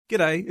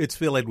G'day, it's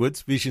Phil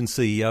Edwards, Vision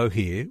CEO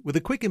here, with a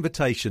quick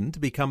invitation to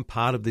become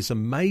part of this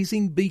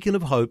amazing beacon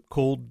of hope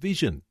called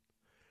Vision.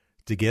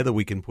 Together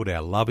we can put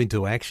our love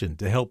into action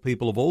to help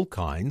people of all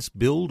kinds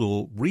build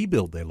or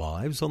rebuild their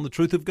lives on the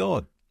truth of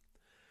God.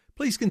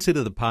 Please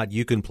consider the part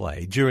you can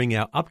play during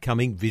our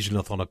upcoming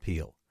Visionathon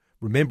appeal,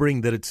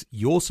 remembering that it's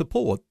your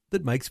support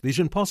that makes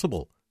Vision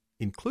possible,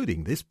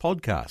 including this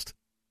podcast.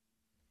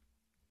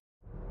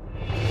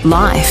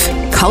 Life,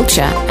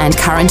 culture and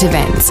current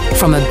events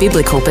from a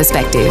biblical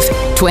perspective.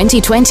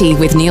 2020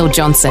 with Neil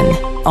Johnson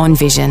on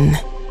Vision.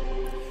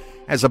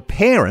 As a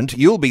parent,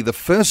 you'll be the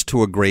first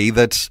to agree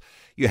that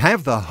you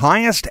have the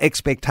highest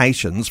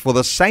expectations for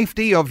the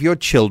safety of your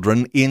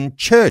children in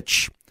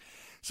church.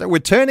 So we're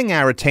turning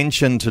our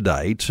attention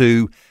today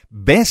to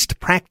best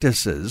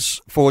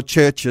practices for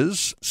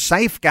churches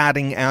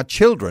safeguarding our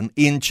children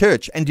in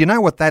church. And you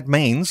know what that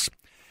means?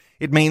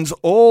 It means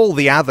all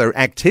the other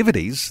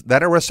activities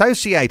that are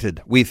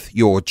associated with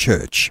your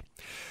church.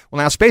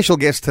 Well, our special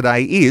guest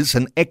today is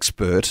an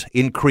expert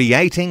in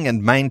creating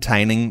and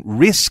maintaining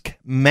risk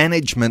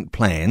management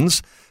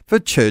plans for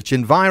church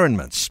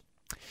environments.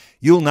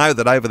 You'll know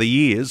that over the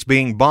years,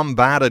 being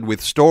bombarded with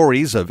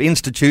stories of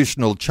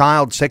institutional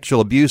child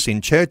sexual abuse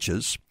in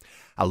churches,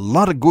 a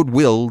lot of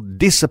goodwill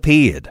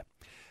disappeared.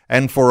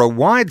 And for a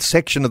wide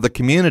section of the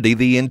community,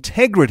 the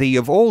integrity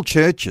of all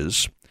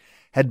churches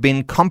had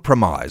been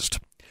compromised.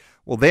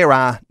 Well, there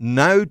are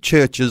no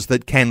churches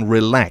that can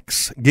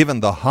relax,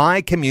 given the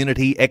high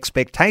community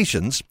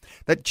expectations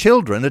that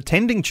children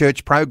attending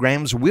church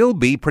programs will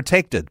be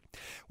protected.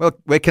 Well,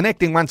 we're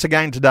connecting once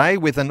again today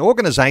with an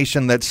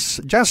organisation that's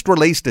just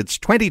released its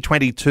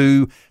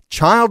 2022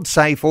 Child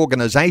Safe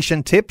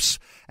Organisation Tips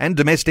and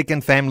Domestic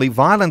and Family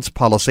Violence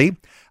Policy.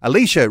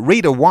 Alicia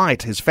Rita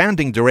White is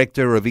founding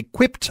director of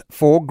Equipped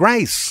for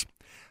Grace.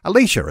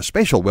 Alicia, a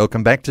special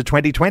welcome back to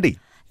 2020.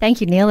 Thank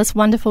you, Neil. It's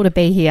wonderful to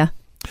be here.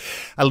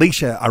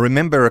 Alicia, I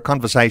remember a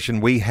conversation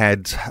we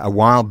had a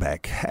while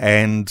back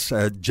and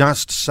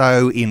just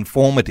so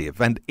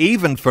informative. And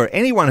even for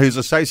anyone who's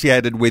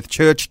associated with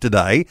church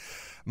today,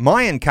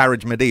 my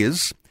encouragement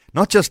is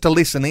not just to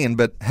listen in,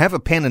 but have a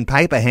pen and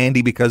paper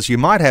handy because you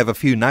might have a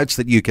few notes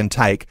that you can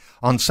take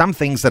on some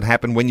things that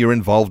happen when you're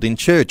involved in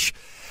church.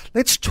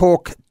 Let's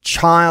talk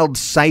child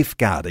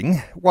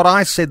safeguarding. What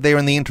I said there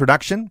in the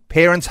introduction,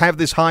 parents have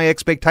this high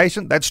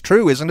expectation. That's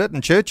true, isn't it?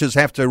 And churches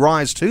have to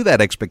rise to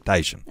that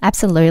expectation.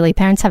 Absolutely.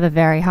 Parents have a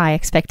very high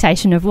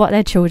expectation of what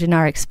their children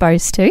are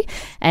exposed to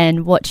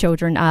and what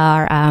children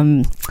are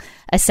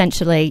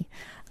essentially,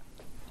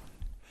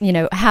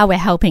 how we're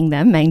helping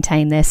them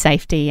maintain their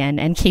safety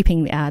and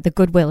keeping the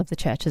goodwill of the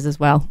churches as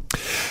well.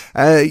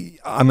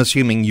 I'm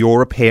assuming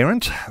you're a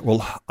parent.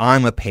 Well,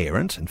 I'm a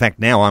parent. In fact,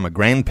 now I'm a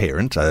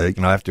grandparent. I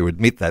have to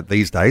admit that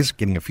these days,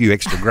 getting a few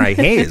extra grey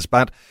hairs.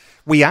 But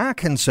we are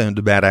concerned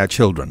about our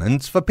children.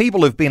 And for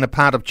people who've been a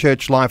part of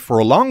church life for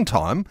a long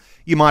time,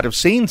 you might have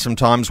seen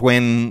sometimes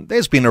when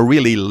there's been a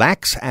really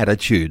lax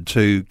attitude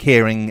to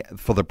caring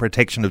for the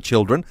protection of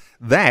children,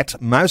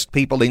 that most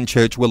people in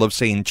church will have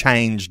seen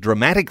change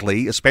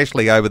dramatically,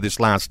 especially over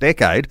this last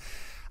decade.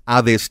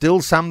 Are there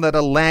still some that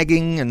are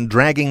lagging and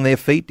dragging their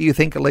feet, do you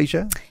think,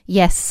 Alicia?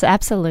 Yes,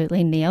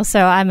 absolutely, Neil. So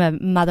I'm a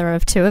mother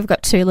of two. I've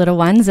got two little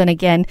ones. And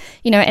again,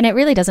 and it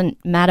really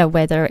doesn't matter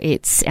whether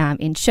it's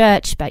in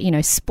church, but,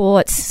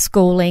 sports,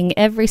 schooling,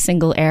 every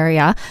single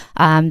area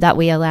that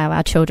we allow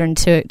our children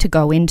to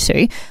go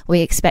into,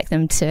 we expect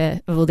them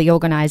the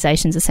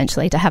organisations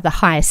essentially, to have the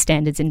highest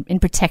standards in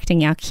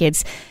protecting our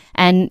kids.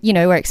 And,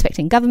 we're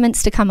expecting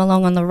governments to come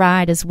along on the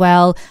ride as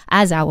well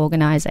as our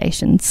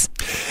organisations.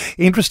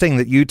 Interesting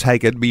that you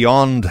take it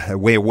beyond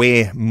where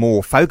we're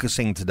more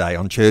focusing today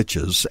on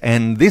churches.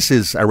 And this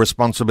is a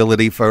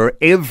responsibility for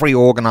every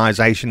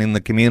organisation in the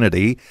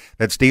community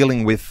that's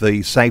dealing with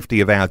the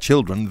safety of our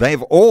children.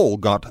 They've all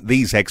got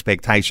these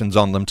expectations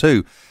on them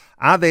too.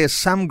 Are there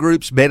some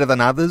groups better than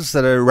others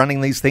that are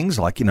running these things?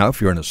 Like,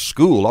 if you're in a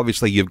school,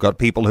 obviously you've got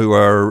people who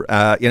are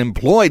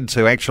employed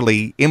to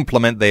actually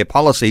implement their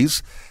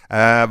policies.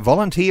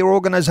 Volunteer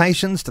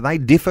organisations, do they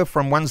differ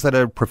from ones that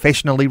are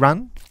professionally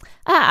run?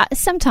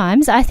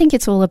 Sometimes. I think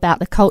it's all about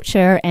the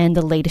culture and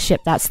the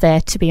leadership that's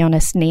there, to be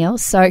honest, Neil.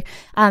 So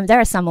there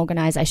are some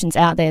organisations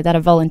out there that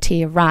are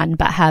volunteer run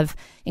but have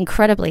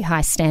incredibly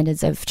high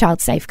standards of child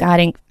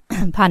safeguarding.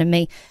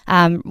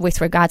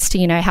 With regards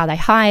to, how they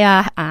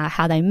hire,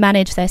 how they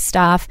manage their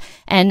staff,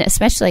 and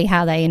especially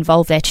how they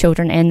involve their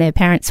children and their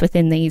parents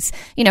within these,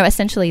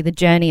 essentially the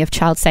journey of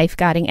child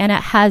safeguarding. And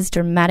it has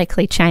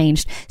dramatically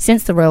changed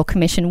since the Royal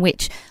Commission,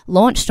 which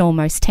launched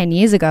almost 10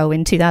 years ago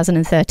in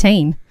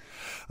 2013.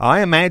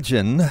 I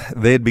imagine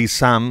there'd be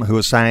some who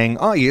are saying,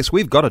 oh yes,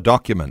 we've got a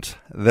document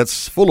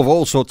that's full of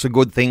all sorts of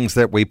good things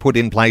that we put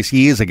in place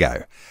years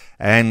ago.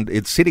 And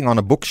it's sitting on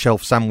a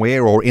bookshelf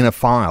somewhere or in a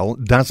file,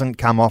 doesn't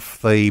come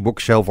off the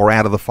bookshelf or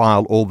out of the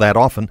file all that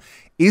often.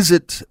 Is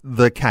it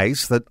the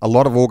case that a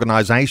lot of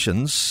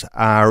organisations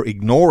are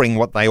ignoring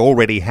what they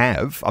already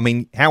have? I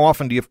mean, how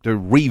often do you have to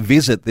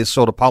revisit this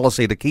sort of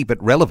policy to keep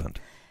it relevant?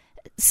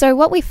 So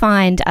what we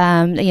find,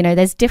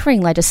 there's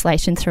differing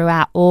legislation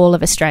throughout all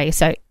of Australia.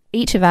 So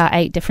each of our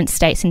 8 different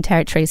states and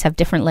territories have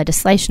different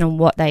legislation on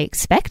what they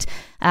expect.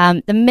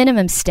 The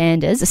minimum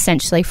standards,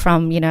 essentially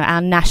from,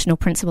 our national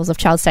principles of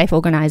child safe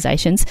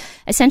organisations,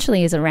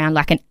 essentially is around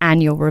like an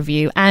annual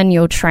review,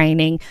 annual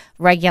training,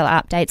 regular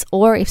updates,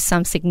 or if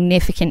some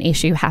significant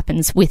issue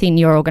happens within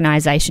your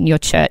organisation, your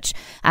church,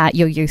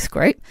 your youth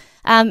group.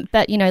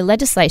 But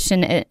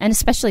legislation, and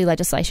especially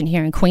legislation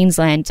here in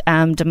Queensland,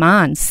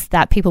 demands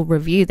that people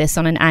review this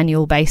on an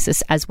annual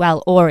basis as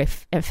well, or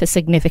if a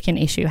significant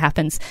issue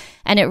happens.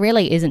 And it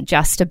really isn't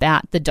just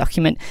about the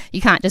document.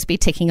 You can't just be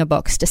ticking a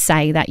box to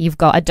say that you've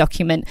got a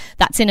document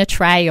that's in a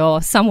tray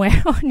or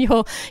somewhere on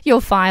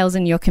your files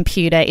in your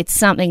computer. It's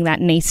something that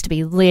needs to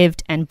be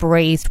lived and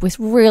breathed with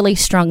really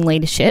strong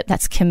leadership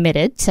that's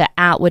committed to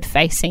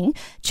outward-facing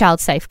child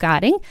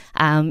safeguarding,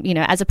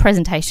 as a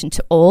presentation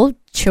to all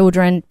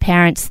children,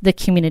 parents, the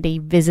community,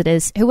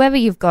 visitors, whoever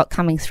you've got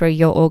coming through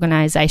your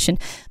organisation,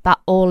 but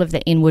all of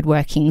the inward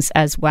workings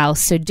as well.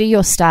 So do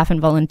your staff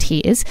and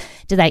volunteers,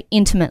 do they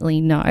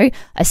intimately know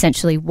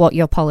essentially what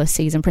your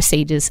policies and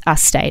procedures are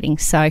stating?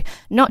 So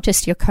not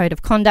just your code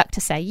of conduct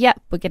to say,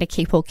 yep, we're going to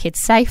keep all kids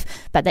safe,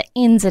 but the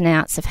ins and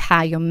outs of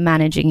how you're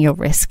managing your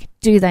risk.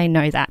 Do they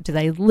know that? Do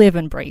they live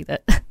and breathe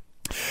it?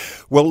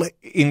 Well,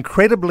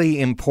 incredibly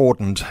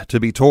important to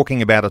be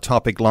talking about a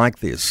topic like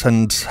this.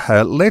 And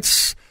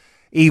let's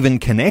even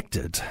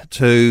connected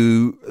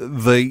to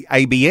the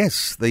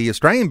ABS, the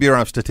Australian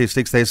Bureau of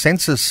Statistics, their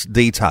census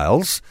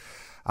details.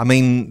 I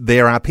mean,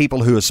 there are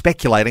people who are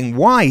speculating,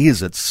 why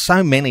is it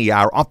so many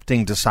are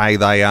opting to say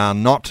they are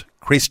not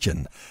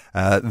Christian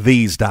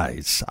these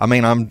days? I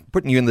mean, I'm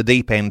putting you in the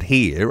deep end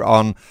here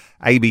on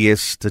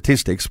ABS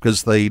statistics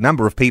because the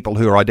number of people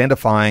who are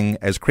identifying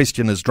as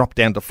Christian has dropped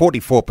down to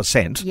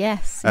 44%.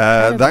 Yes.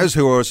 Those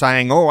who are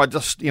saying,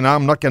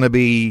 I'm not going to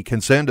be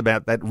concerned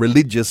about that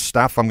religious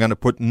stuff. I'm going to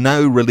put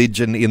no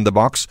religion in the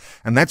box.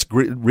 And that's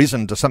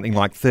risen to something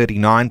like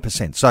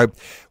 39%. So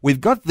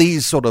we've got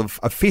these sort of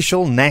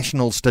official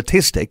national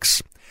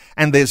statistics.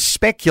 And there's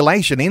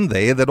speculation in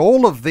there that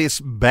all of this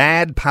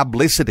bad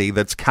publicity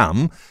that's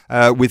come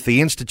with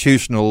the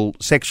institutional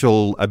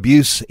sexual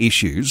abuse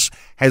issues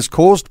has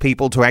caused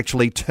people to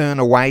actually turn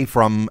away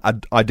from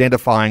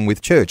identifying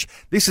with church.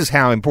 This is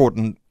how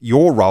important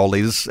your role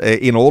is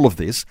in all of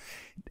this.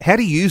 How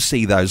do you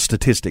see those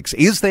statistics?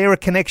 Is there a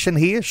connection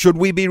here? Should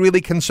we be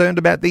really concerned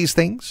about these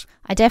things?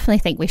 I definitely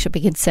think we should be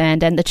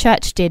concerned, and the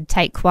church did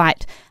take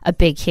quite a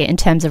big hit in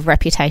terms of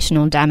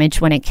reputational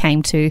damage when it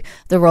came to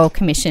the Royal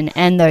Commission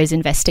and those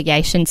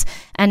investigations.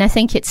 And I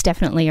think it's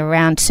definitely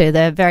around to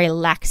the very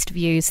laxed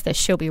views, the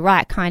she'll be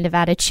right kind of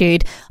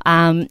attitude,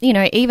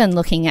 even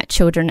looking at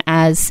children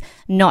as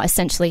not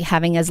essentially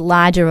having as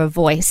larger a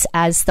voice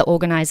as the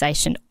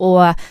organisation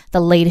or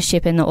the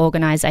leadership in the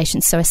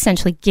organisation. So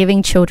essentially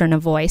giving children a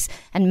voice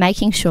and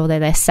making sure that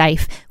they're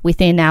safe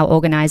within our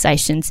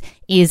organisations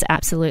is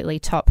absolutely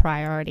top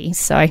priority.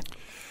 So,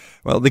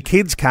 well, the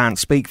kids can't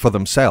speak for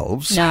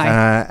themselves. No.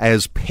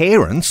 As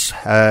parents,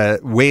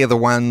 we're the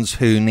ones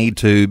who need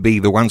to be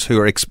the ones who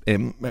are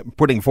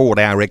putting forward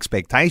our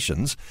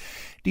expectations.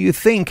 Do you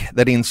think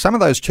that in some of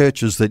those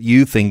churches that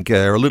you think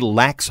are a little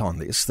lax on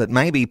this, that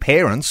maybe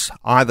parents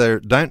either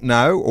don't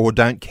know or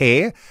don't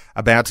care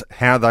about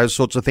how those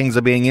sorts of things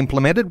are being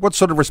implemented? What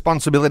sort of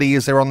responsibility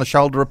is there on the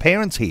shoulder of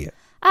parents here?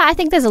 I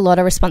think there's a lot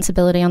of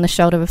responsibility on the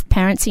shoulder of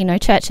parents.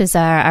 Churches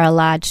are a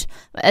large,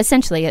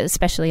 essentially,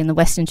 especially in the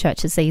Western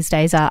churches these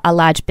days, are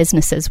large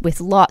businesses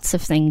with lots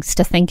of things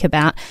to think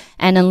about.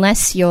 And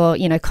unless you're,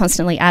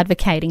 constantly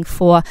advocating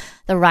for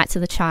the rights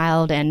of the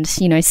child and,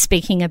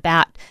 speaking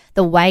about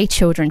the way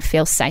children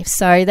feel safe.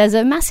 So there's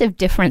a massive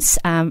difference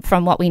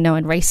from what we know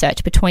in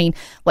research between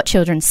what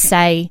children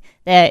say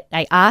that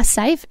they are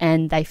safe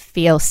and they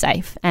feel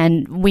safe.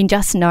 And we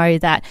just know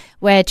that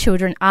where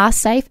children are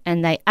safe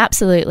and they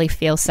absolutely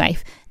feel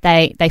safe,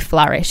 they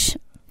flourish.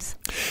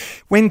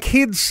 When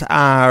kids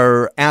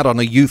are out on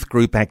a youth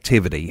group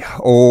activity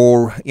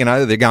or,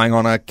 they're going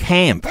on a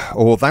camp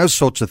or those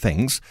sorts of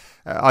things,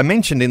 I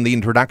mentioned in the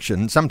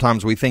introduction,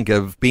 sometimes we think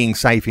of being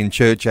safe in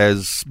church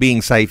as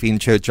being safe in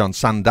church on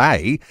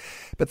Sunday,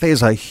 but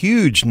there's a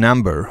huge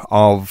number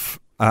of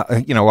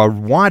a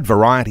wide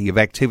variety of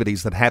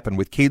activities that happen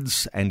with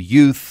kids and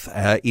youth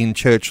in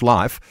church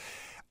life.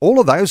 All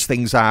of those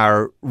things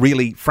are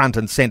really front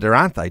and centre,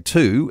 aren't they,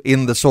 too,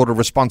 in the sort of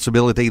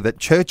responsibility that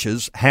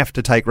churches have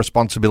to take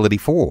responsibility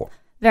for?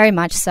 Very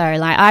much so.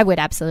 I would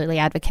absolutely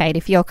advocate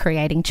if you're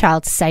creating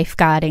child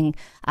safeguarding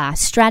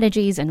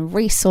strategies and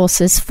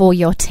resources for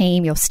your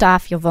team, your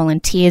staff, your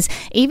volunteers,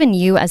 even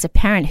you as a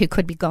parent who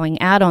could be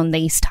going out on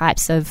these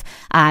types of,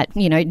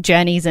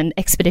 journeys and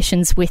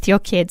expeditions with your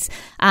kids.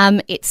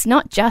 It's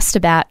not just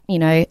about,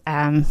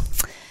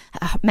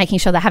 making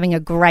sure they're having a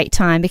great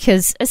time,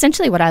 because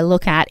essentially what I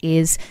look at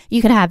is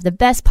you can have the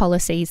best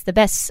policies, you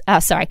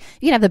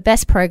can have the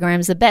best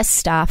programs, the best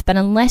staff, but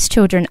unless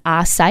children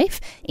are safe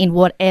in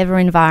whatever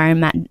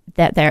environment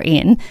that they're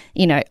in,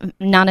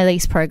 none of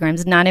these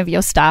programs, none of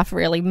your staff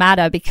really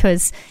matter,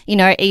 because,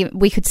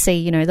 we could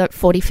see, that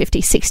 40,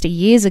 50, 60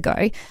 years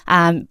ago,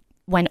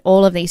 when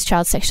all of these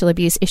child sexual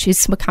abuse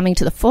issues were coming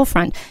to the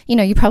forefront,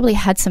 you probably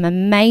had some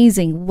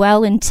amazing,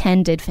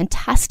 well-intended,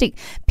 fantastic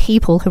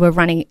people who were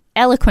running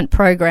eloquent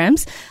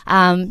programs,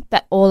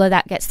 but all of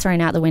that gets thrown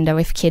out the window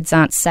if kids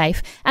aren't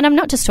safe. And I'm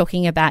not just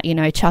talking about,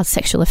 child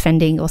sexual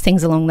offending or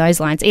things along those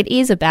lines. It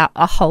is about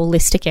a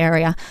holistic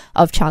area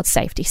of child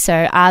safety.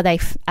 So are they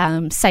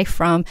safe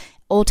from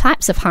all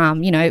types of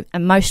harm,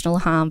 emotional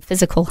harm,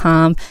 physical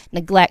harm,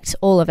 neglect,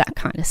 all of that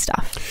kind of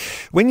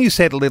stuff. When you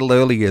said a little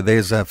earlier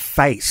there's a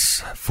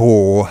face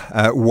for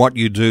what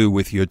you do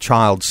with your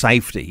child's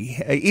safety,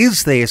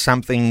 is there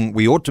something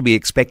we ought to be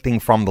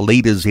expecting from the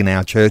leaders in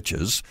our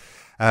churches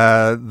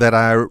that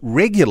are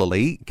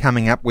regularly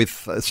coming up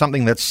with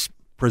something that's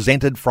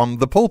presented from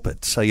the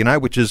pulpit, so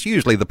which is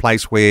usually the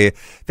place where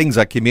things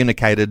are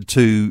communicated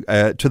to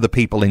the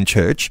people in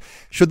church?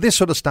 Should this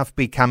sort of stuff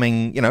be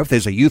coming, if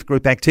there's a youth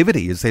group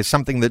activity, is there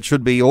something that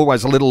should be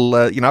always a little,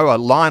 a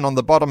line on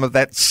the bottom of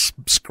that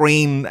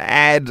screen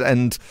ad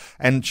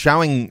and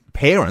showing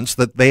parents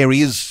that there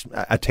is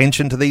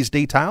attention to these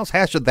details?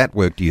 How should that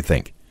work, do you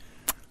think?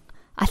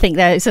 I think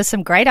those are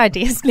some great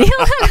ideas, Neil.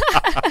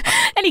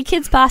 Any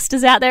kids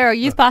pastors out there or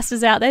youth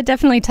pastors out there,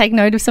 definitely take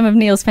note of some of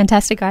Neil's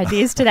fantastic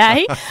ideas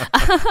today.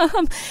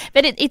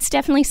 But it's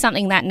definitely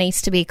something that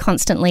needs to be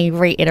constantly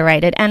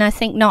reiterated. And I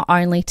think not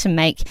only to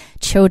make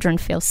children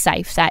feel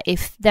safe, that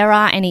if there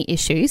are any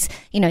issues,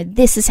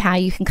 this is how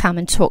you can come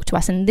and talk to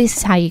us and this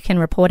is how you can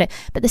report it.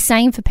 But the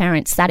same for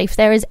parents, that if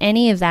there is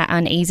any of that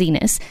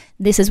uneasiness,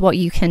 this is what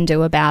you can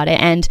do about it.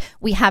 And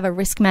we have a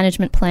risk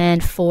management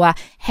plan for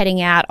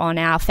heading out on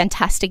our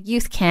fantastic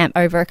youth camp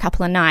over a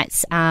couple of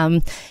nights.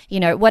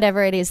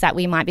 Whatever it is that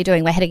we might be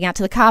doing, we're heading out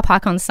to the car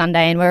park on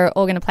Sunday and we're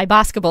all going to play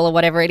basketball or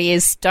whatever it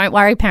is. Don't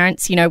worry,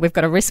 parents, we've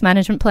got a risk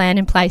management plan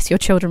in place. Your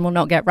children will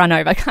not get run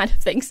over, kind of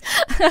things.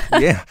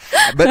 Yeah.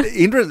 But,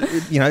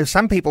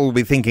 some people will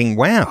be thinking,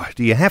 wow,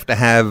 do you have to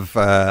have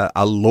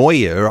a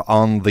lawyer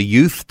on the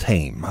youth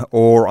team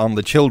or on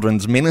the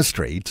children's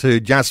ministry to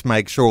just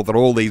make sure that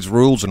all these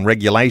rules and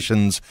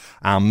regulations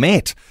are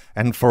met?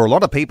 And for a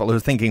lot of people who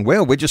are thinking,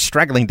 well, we're just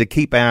struggling to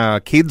keep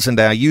our kids and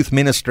our youth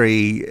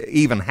ministry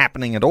even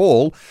happening at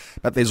all,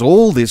 but there's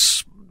all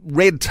this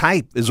red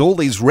tape, there's all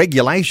these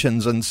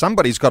regulations, and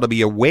somebody's got to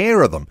be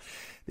aware of them.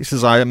 This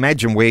is, I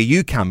imagine, where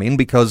you come in,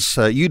 because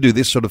you do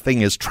this sort of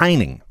thing as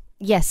training.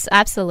 Yes,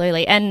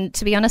 absolutely. And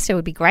to be honest, it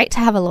would be great to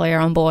have a lawyer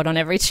on board on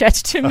every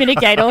church to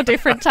mitigate all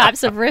different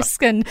types of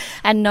risk and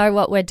know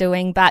what we're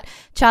doing. But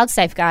child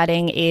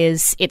safeguarding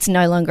it's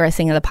no longer a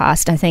thing of the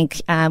past. I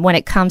think when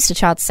it comes to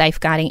child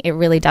safeguarding, it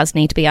really does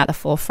need to be at the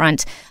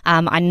forefront.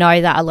 I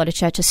know that a lot of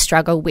churches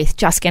struggle with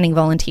just getting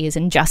volunteers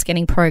and just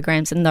getting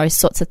programs and those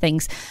sorts of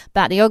things.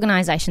 But the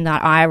organisation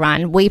that I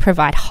run, we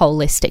provide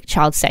holistic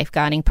child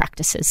safeguarding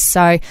practices.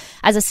 So,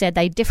 as I said,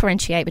 they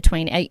differentiate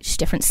between each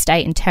different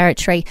state and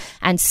territory.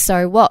 And so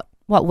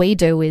what we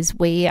do is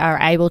we are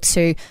able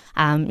to,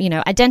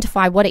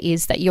 identify what it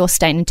is that your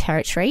state and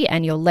territory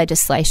and your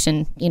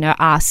legislation,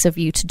 asks of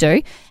you to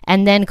do,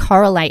 and then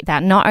correlate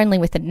that not only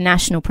with the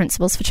national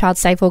principles for child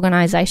safe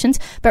organisations,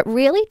 but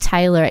really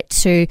tailor it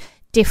to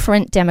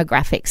different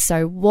demographics.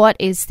 So what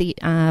is the,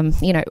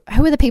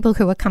 who are the people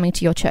who are coming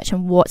to your church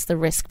and what's the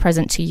risk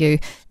present to you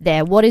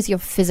there? What is your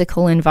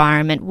physical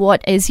environment?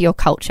 What is your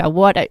culture?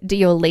 What do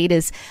your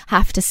leaders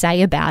have to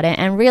say about it?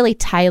 And really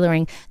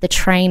tailoring the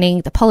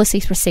training, the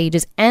policies,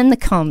 procedures, and the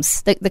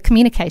comms, the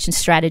communication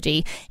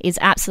strategy is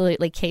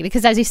absolutely key,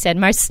 because as you said,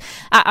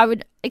 I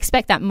would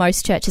expect that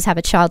most churches have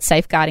a child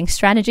safeguarding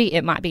strategy.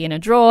 It might be in a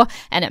drawer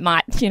and it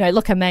might,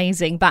 look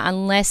amazing. But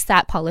unless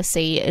that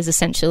policy is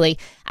essentially,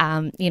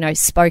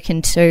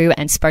 spoken to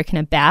and spoken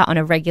about on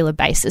a regular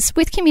basis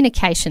with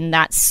communication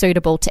that's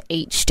suitable to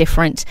each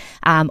different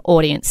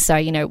audience. So,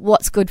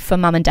 what's good for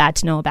mum and dad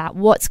to know about,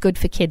 what's good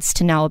for kids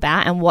to know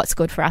about, and what's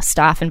good for our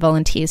staff and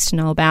volunteers to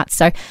know about.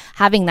 So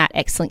having that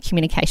excellent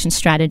communication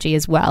strategy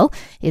as well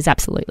is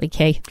absolutely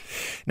key.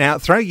 Now,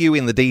 throw you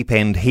in the deep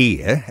end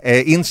here,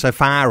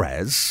 insofar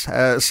as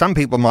some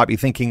people might be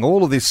thinking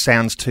all of this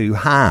sounds too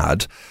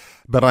hard,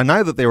 but I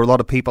know that there are a lot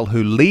of people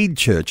who lead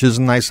churches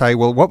and they say,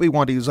 well, what we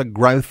want is a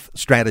growth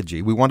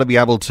strategy. We want to be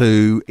able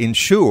to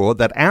ensure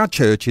that our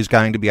church is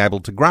going to be able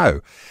to grow.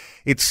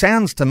 It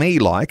sounds to me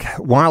like,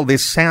 while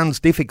this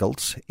sounds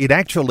difficult, it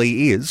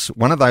actually is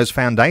one of those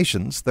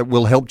foundations that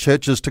will help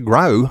churches to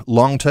grow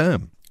long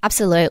term.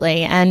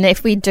 Absolutely. And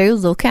if we do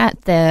look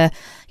at the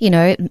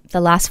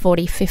the last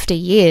 40, 50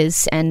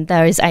 years, and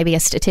those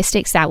ABS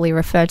statistics that we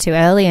referred to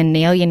earlier,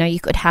 Neil, you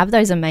could have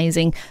those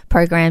amazing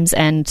programs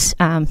and,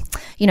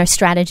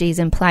 strategies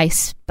in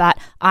place. But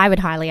I would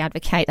highly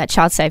advocate that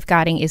child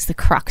safeguarding is the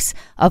crux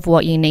of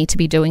what you need to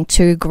be doing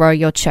to grow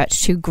your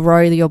church, to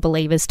grow your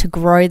believers, to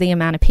grow the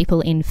amount of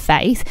people in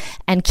faith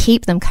and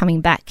keep them coming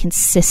back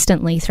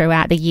consistently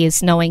throughout the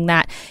years, knowing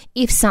that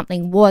if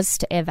something was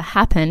to ever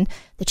happen,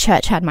 the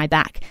church had my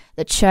back.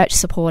 The church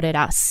supported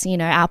us.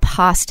 Our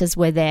pastors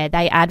were there.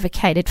 They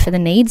advocated for the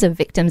needs of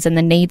victims and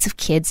the needs of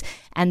kids,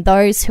 and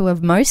those who are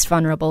most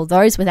vulnerable,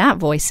 those without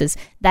voices,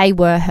 they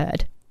were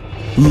heard.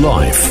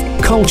 Life,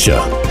 culture,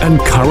 and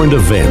current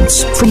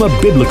events from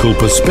a biblical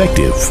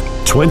perspective.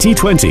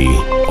 2020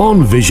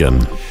 on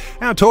Vision.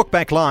 Our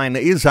talkback line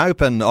is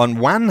open on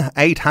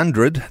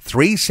 1-800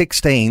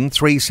 316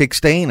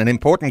 316. An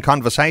important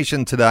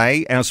conversation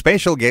today. Our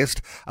special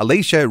guest,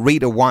 Alicia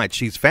Rita White.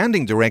 She's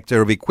founding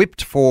director of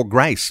Equipped for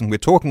Grace, and we're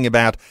talking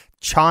about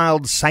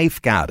child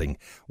safeguarding.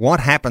 What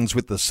happens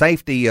with the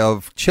safety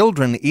of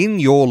children in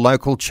your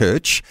local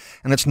church?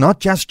 And it's not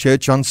just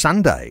church on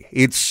Sunday.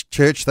 It's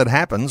church that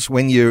happens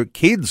when your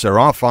kids are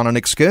off on an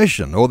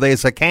excursion, or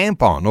there's a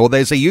camp on, or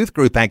there's a youth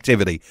group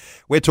activity.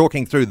 We're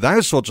talking through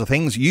those sorts of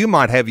things. You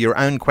might have your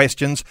own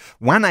questions.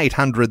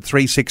 1-800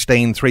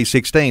 316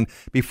 316.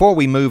 Before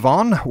we move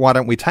on, why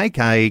don't we take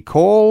a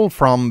call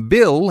from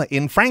Bill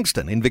in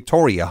Frankston in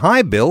Victoria.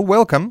 Hi, Bill.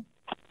 Welcome.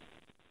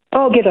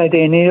 Oh, g'day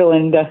there, Neil,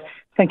 and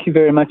thank you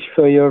very much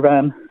for your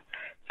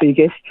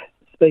guest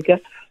speaker.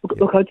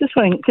 Look, I was just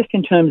wondering, just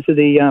in terms of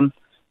the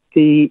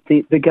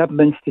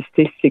government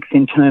statistics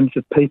in terms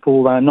of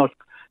people not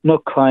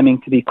claiming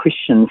to be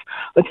Christians,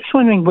 I was just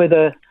wondering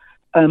whether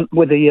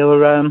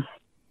your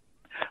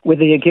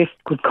guest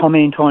could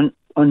comment on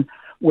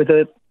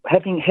whether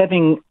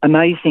having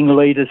amazing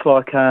leaders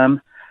like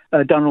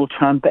Donald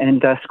Trump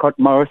and Scott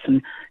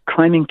Morrison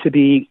claiming to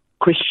be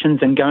Christians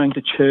and going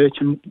to church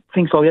and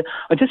things like that,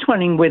 I'm just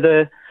wondering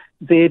whether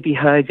their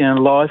behaviour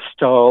and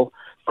lifestyle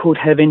could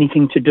have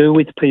anything to do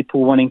with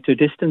people wanting to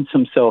distance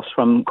themselves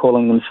from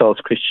calling themselves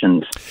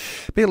Christians.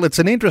 Bill, it's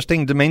an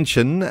interesting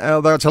dimension,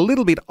 although it's a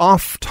little bit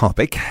off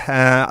topic.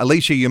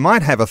 Alicia, you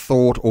might have a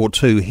thought or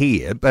two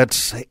here,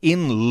 but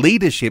in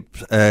leadership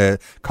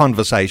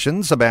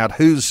conversations about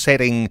who's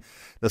setting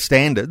the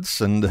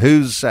standards and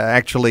who's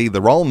actually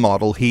the role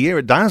model here,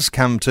 it does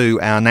come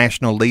to our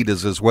national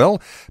leaders as well.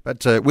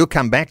 But we'll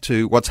come back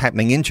to what's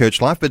happening in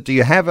church life. But do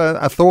you have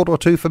a thought or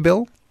two for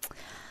Bill?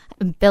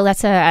 Bill,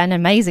 that's an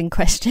amazing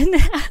question.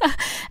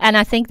 And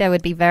I think there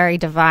would be very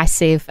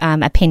divisive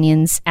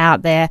opinions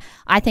out there.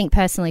 I think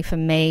personally for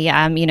me,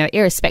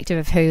 irrespective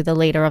of who the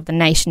leader of the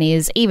nation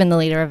is, even the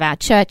leader of our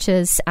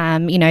churches,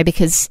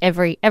 because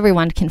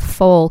everyone can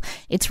fall,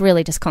 it's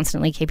really just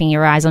constantly keeping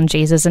your eyes on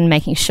Jesus and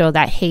making sure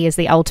that he is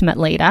the ultimate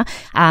leader,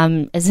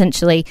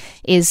 essentially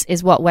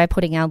is what we're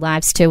putting our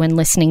lives to and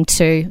listening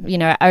to,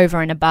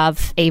 over and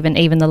above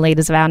even the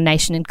leaders of our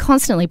nation and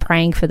constantly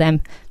praying for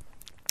them.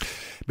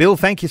 Bill,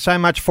 thank you so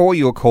much for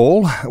your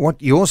call. What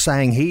you're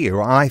saying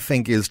here, I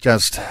think, is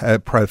just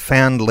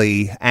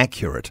profoundly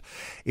accurate.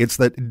 It's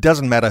that it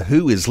doesn't matter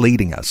who is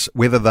leading us,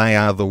 whether they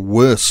are the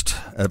worst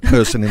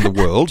person in the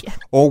world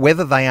or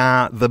whether they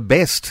are the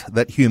best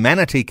that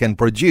humanity can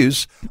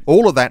produce,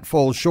 all of that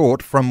falls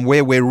short from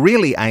where we're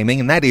really aiming,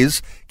 and that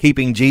is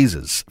keeping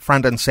Jesus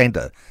front and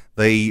centre.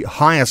 The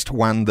highest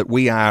one that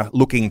we are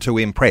looking to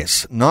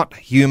impress, not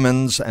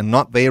humans and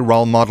not their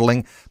role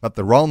modelling, but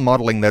the role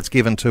modelling that's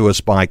given to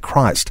us by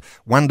Christ.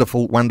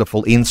 Wonderful,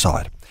 wonderful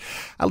insight.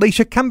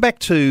 Alicia, come back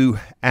to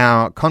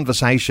our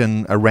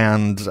conversation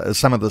around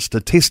some of the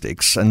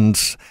statistics,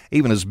 and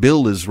even as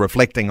Bill is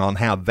reflecting on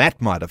how that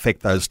might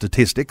affect those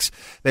statistics,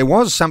 there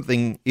was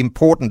something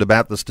important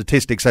about the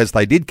statistics as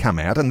they did come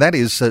out, and that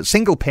is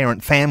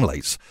single-parent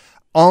families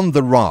on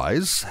the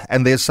rise,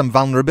 and there's some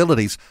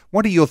vulnerabilities.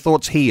 What are your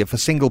thoughts here for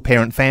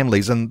single-parent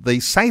families and the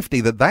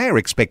safety that they are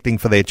expecting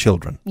for their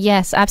children?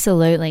 Yes,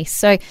 absolutely.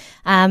 So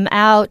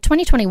our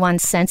 2021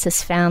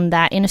 census found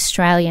that in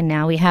Australia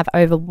now we have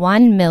over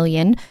 1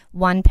 million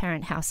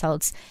one-parent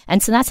households.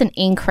 And so that's an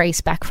increase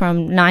back from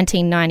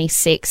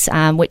 1996,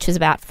 which is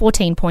about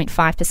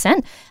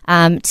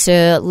 14.5%,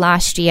 to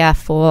last year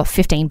for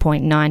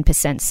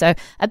 15.9%. So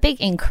a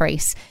big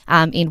increase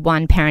in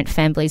one-parent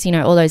families.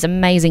 All those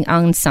amazing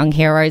unsung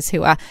heroes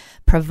who are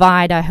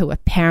provider, who are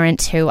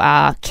parent, who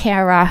are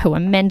carer, who are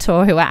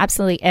mentor, who are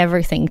absolutely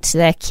everything to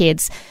their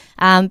kids.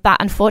 But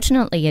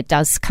unfortunately, it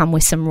does come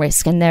with some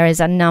risk. And there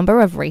is a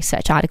number of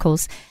research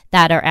articles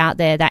that are out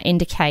there that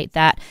indicate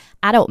that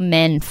adult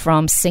men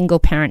from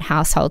single-parent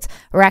households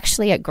are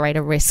actually at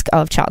greater risk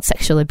of child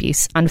sexual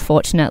abuse,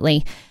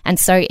 unfortunately. And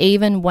so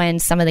even when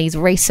some of these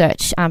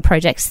research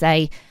projects,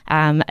 they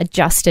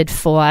adjusted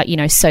for,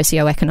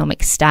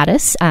 socioeconomic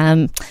status,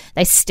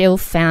 they still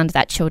found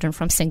that children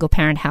from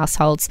single-parent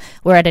households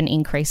were at an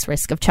increased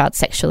risk of child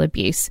sexual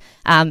abuse.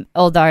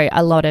 Although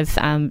a lot of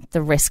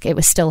the risk, it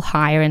was still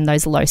higher in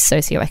those low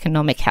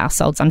socioeconomic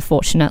households,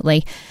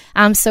 unfortunately.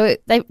 So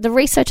the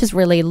researchers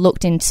really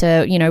looked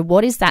into,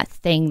 what is that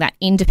thing that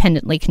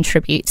independently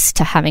contributes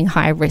to having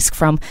higher risk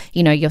from,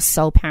 your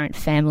sole parent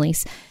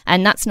families.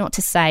 And that's not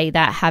to say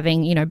that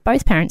having,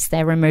 both parents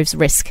there removes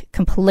risk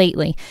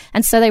completely.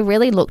 And so they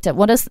really looked at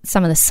what are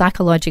some of the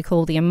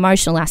psychological, the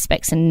emotional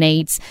aspects and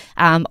needs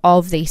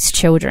of these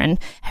children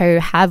who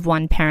have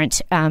one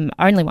parent,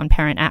 only one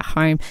parent at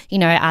home.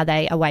 Are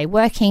they away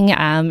working?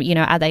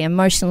 Are they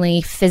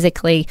emotionally,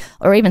 physically,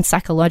 or even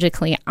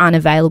psychologically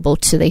unavailable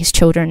to these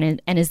children?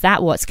 And is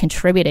that what's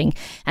contributing?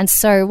 And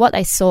so what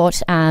they sought,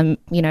 some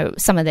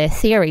of their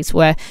theories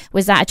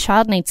was that a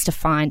child needs to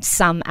find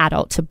some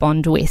adult to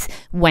bond with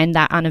when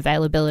that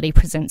unavailability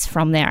presents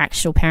from their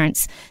actual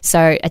parents.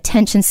 So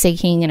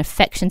attention-seeking and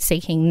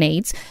affection-seeking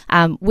needs,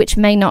 which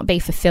may not be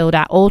fulfilled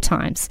at all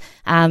times.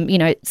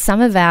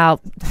 Some of our,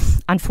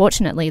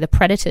 unfortunately, the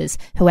predators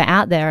who are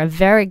out there are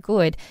very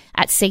good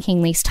at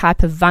seeking these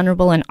type of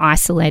vulnerable and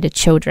isolated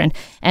children.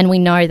 And we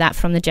know that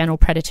from the general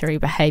predatory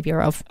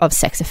behaviour of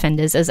sex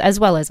offenders as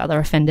well as other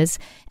offenders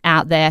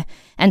out there.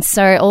 And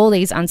so all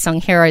these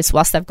unsung heroes,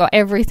 whilst they've got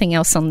everything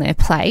else on their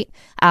plate,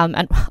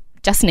 and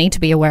just need to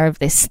be aware of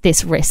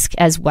this risk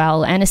as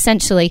well. And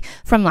essentially,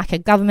 from like a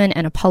government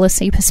and a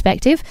policy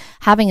perspective,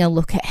 having a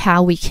look at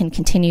how we can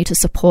continue to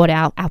support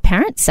our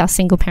parents, our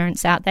single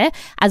parents out there,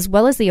 as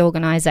well as the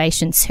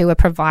organisations who are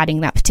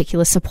providing that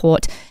particular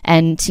support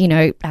and,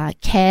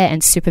 care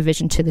and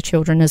supervision to the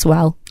children as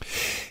well.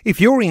 If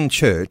you're in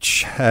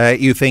church,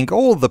 you think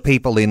all the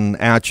people in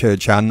our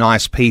church are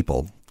nice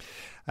people.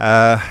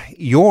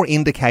 You're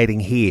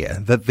indicating here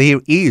that there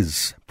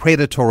is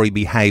predatory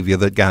behaviour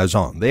that goes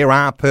on. There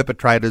are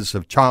perpetrators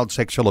of child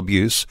sexual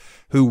abuse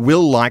who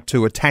will like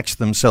to attach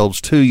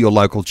themselves to your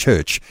local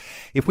church.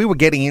 If we were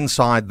getting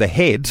inside the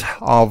head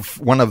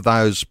of one of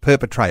those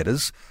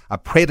perpetrators, a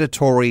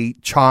predatory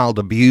child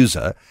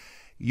abuser,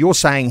 you're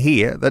saying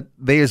here that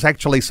there's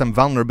actually some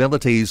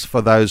vulnerabilities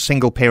for those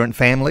single-parent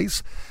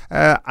families.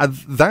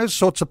 Those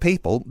sorts of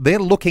people, they're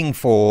looking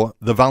for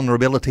the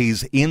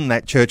vulnerabilities in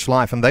that church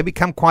life, and they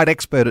become quite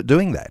expert at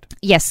doing that.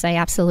 Yes, they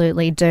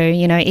absolutely do.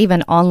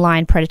 Even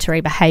online predatory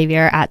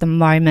behaviour at the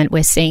moment,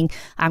 we're seeing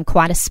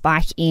quite a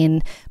spike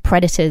in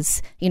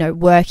predators,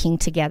 working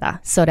together,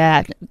 sort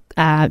of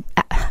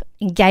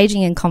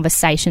engaging in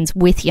conversations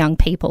with young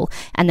people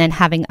and then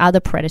having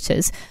other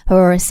predators who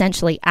are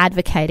essentially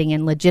advocating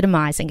and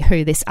legitimising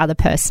who this other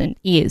person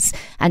is.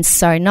 And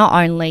so not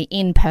only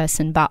in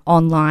person but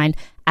online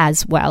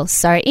as well.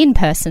 So in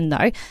person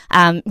though,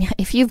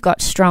 if you've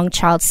got strong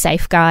child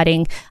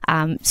safeguarding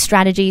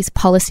strategies,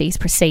 policies,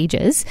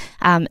 procedures,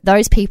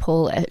 those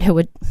people who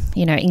would,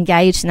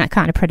 engaged in that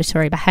kind of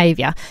predatory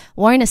behaviour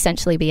won't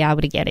essentially be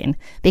able to get in,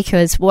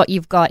 because what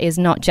you've got is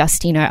not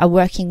just, a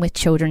working with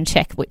children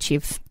check, which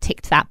you've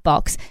ticked that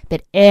box,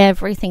 but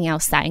everything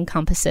else that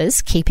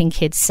encompasses keeping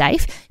kids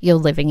safe, you're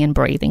living and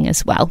breathing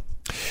as well.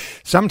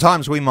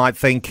 Sometimes we might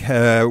think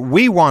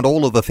we want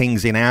all of the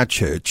things in our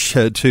church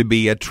to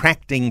be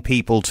attracting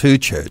people to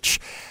church.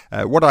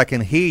 What I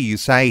can hear you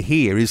say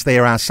here is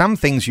there are some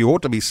things you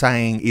ought to be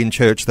saying in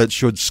church that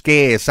should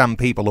scare some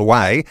people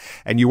away,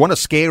 and you want to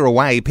scare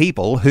away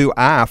people who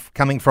are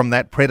coming from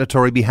that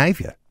predatory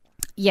behaviour.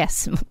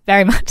 Yes,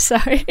 very much so.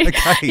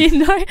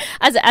 Okay.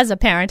 As a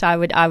parent, I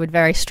would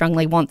very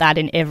strongly want that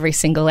in every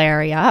single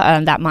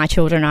area that my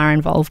children are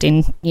involved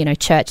in,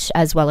 church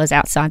as well as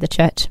outside the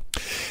church.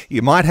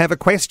 You might have a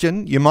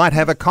question, you might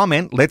have a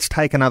comment. Let's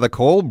take another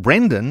call.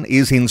 Brendan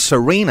is in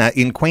Serena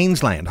in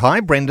Queensland. Hi,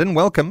 Brendan.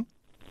 Welcome.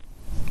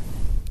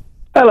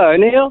 Hello,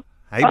 Neil.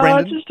 Hey,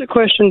 Brendan. Just a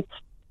question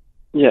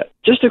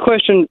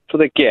for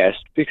the guest,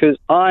 because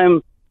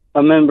I'm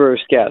a member of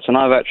Scouts and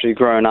I've actually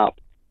grown up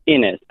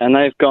in it, and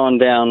they've gone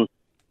down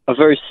a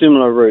very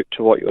similar route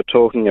to what you're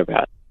talking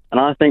about. And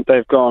I think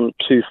they've gone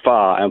too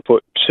far and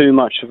put too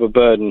much of a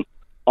burden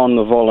on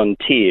the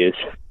volunteers.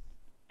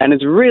 And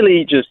it's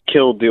really just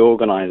killed the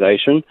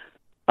organisation.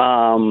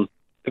 A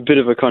bit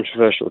of a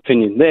controversial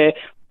opinion there,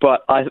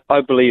 but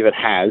I believe it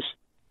has.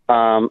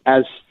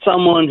 As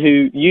someone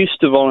who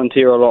used to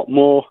volunteer a lot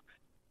more,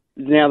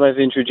 now they've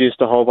introduced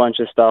a whole bunch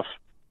of stuff,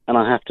 and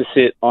I have to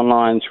sit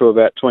online through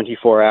about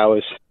 24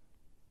 hours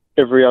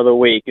every other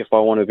week if I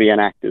want to be an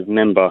active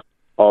member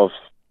of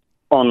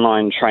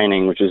online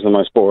training, which is the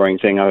most boring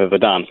thing I've ever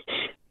done.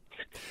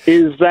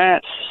 Is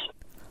that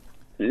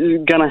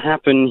going to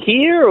happen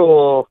here,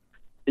 or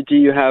do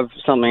you have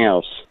something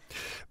else?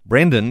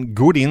 Brendan,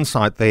 good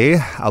insight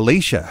there.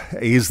 Alicia,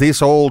 is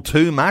this all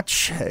too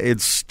much?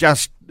 It's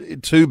just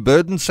too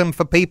burdensome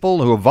for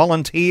people who are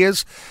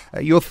volunteers?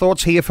 Your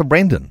thoughts here for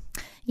Brendan?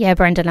 Yeah,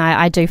 Brendan,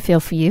 I do feel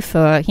for you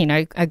for,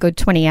 a good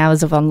 20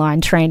 hours of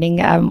online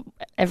training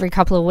every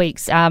couple of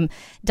weeks.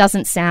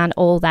 Doesn't sound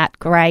all that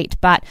great,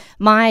 but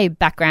my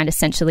background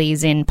essentially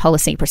is in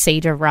policy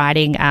procedure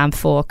writing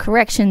for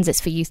corrections. It's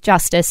for youth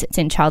justice. It's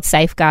in child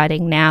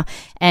safeguarding now.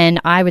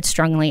 And I would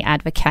strongly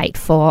advocate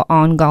for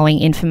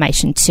ongoing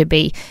information to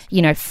be,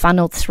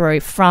 funneled through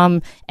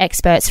from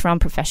experts, from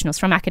professionals,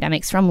 from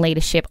academics, from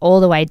leadership,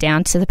 all the way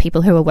down to the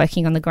people who are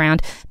working on the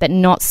ground, but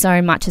not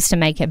so much as to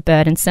make it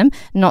burdensome,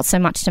 not so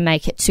much much to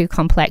make it too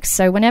complex.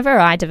 So whenever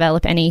I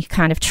develop any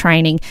kind of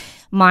training,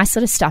 my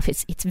sort of stuff,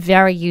 it's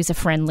very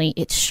user-friendly,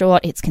 it's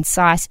short, it's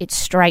concise, it's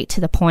straight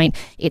to the point,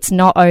 it's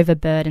not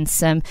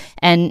overburdensome,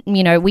 and,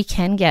 we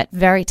can get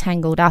very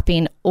tangled up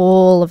in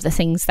all of the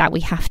things that we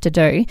have to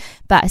do,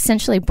 but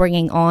essentially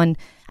bringing on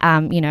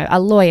a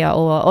lawyer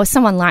or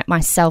someone like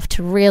myself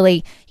to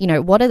really,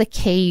 what are the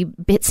key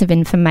bits of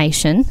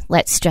information?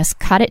 Let's just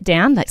cut it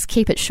down. Let's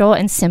keep it short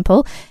and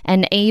simple.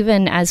 And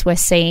even as we're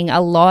seeing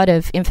a lot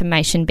of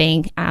information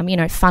being,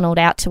 funneled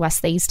out to us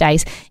these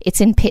days,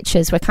 it's in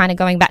pictures. We're kind of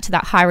going back to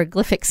that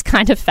hieroglyphics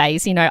kind of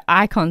phase,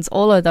 icons,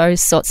 all of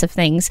those sorts of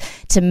things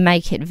to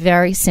make it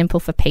very simple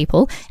for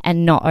people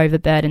and not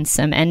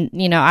overburdensome. And,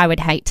 I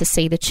would hate to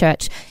see the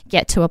church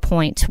get to a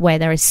point where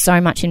there is so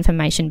much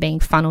information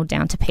being funneled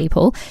down to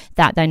people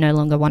that they no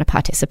longer want to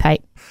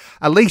participate.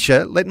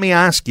 Alicia, let me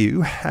ask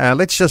you,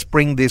 let's just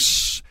bring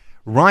this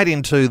right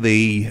into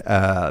the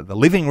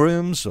living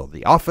rooms or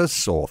the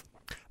office or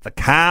the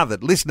car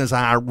that listeners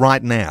are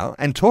right now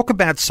and talk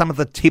about some of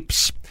the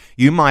tips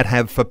you might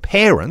have for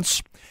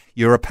parents.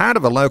 You're a part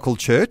of a local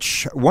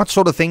church. What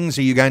sort of things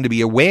are you going to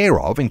be aware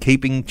of in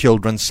keeping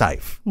children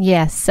safe?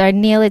 Yes. So,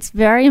 Neil, it's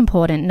very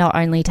important not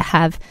only to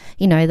have,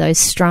 those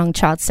strong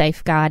child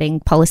safeguarding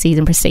policies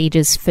and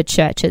procedures for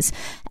churches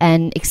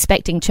and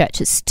expecting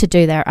churches to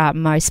do their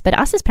utmost, but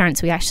us as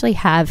parents, we actually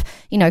have,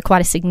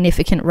 quite a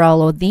significant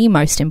role, or the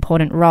most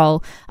important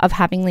role, of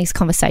having these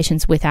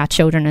conversations with our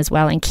children as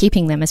well and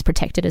keeping them as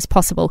protected as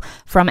possible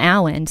from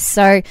our end.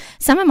 So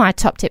some of my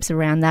top tips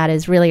around that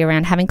is really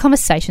around having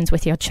conversations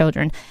with your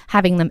children,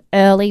 having them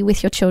early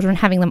with your children,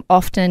 having them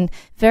often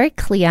very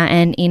clear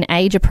and in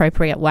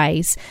age-appropriate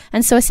ways.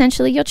 And so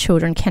essentially your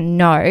children can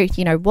know,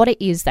 what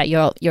it is that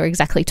you're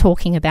exactly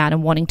talking about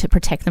and wanting to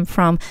protect them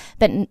from,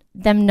 but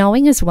them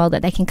knowing as well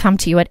that they can come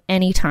to you at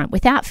any time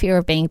without fear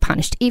of being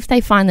punished if they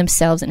find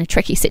themselves in a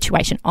tricky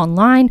situation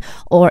online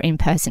or in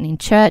person in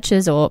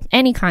churches or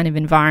any kind of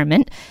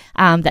environment,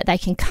 that they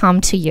can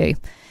come to you.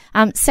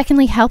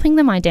 Secondly, helping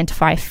them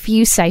identify a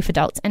few safe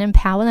adults and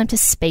empower them to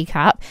speak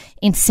up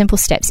in simple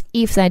steps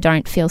if they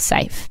don't feel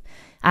safe.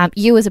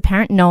 You as a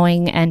parent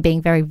knowing and being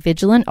very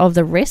vigilant of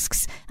the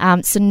risks,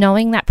 so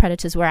knowing that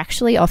predators will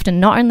actually often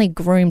not only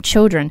groom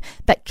children,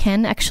 but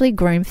can actually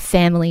groom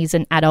families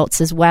and adults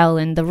as well.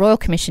 And the Royal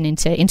Commission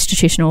into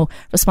Institutional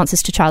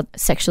Responses to Child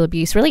Sexual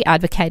Abuse really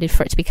advocated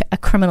for it to be a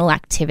criminal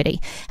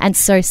activity. And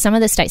so some of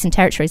the states and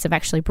territories have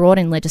actually brought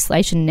in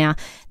legislation now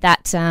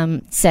that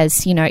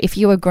says, if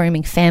you are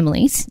grooming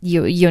families,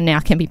 you now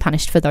can be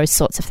punished for those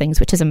sorts of things,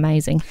 which is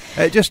amazing.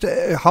 Just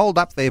hold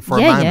up there for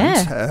a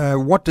moment. Yeah.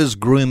 What does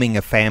grooming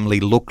a family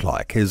look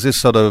like? Is this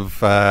sort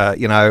of,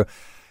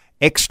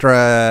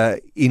 extra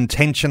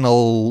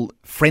intentional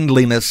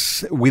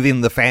friendliness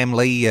within the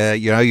family?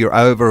 You're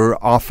over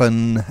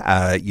often,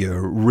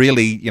 you're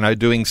really,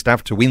 doing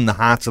stuff to win the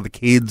hearts of the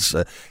kids.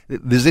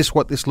 Is this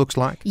what this looks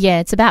like? Yeah,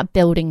 it's about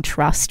building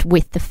trust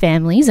with the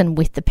families and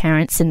with the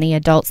parents and the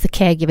adults, the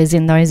caregivers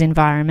in those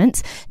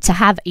environments, to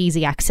have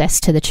easy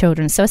access to the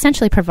children. So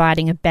essentially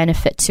providing a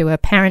benefit to a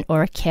parent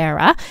or a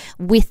carer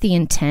with the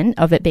intent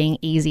of it being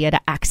easier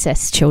to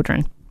access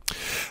children.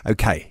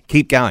 Okay,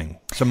 keep going.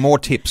 Some more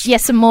tips.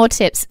 Yes, some more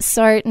tips.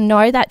 So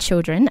know that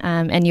children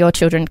and your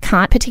children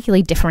can't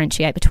particularly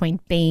differentiate between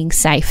being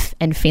safe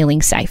and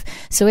feeling safe.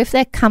 So if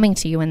they're coming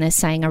to you and they're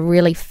saying, I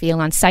really feel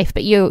unsafe,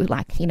 but you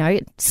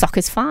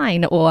soccer's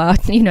fine, or,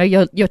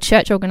 your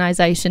church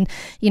organisation,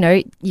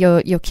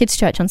 your kids'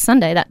 church on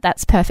Sunday,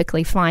 that's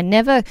perfectly fine.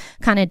 Never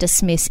kind of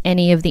dismiss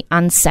any of the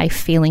unsafe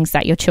feelings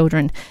that your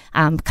children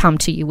come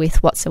to you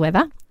with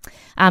whatsoever.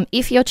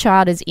 If your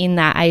child is in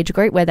that age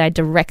group where they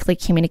directly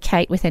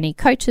communicate with any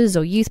coaches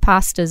or youth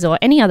pastors or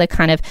any other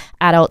kind of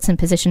adults in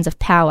positions of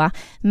power,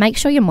 make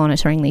sure you're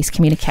monitoring these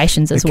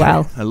communications as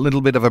well. A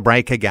little bit of a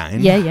break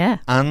again. Yeah.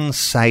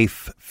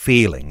 Unsafe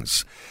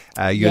feelings.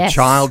 Your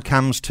child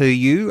comes to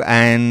you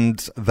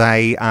and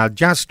they are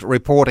just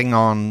reporting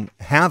on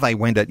how they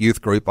went at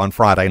youth group on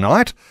Friday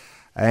night,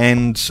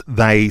 and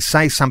they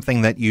say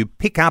something that you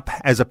pick up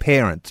as a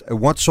parent.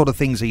 What sort of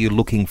things are you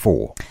looking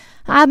for?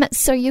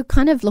 So you're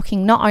kind of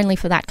looking not only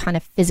for that kind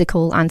of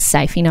physical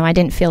unsafe, I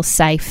didn't feel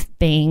safe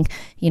being,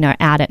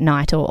 out at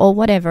night or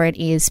whatever it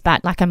is,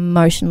 but like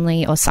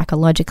emotionally or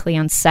psychologically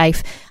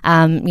unsafe.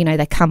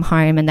 They come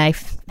home and they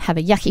have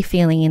a yucky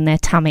feeling in their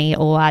tummy,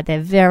 or they're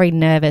very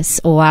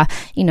nervous, or,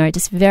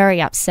 just very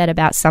upset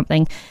about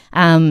something.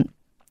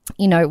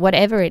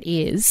 Whatever it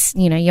is,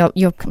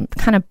 you're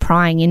kind of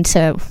prying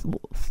into,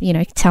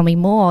 tell me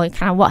more,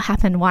 kind of what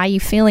happened, why are you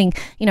feeling,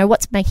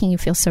 what's making you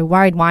feel so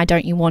worried, why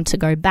don't you want to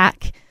go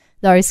back,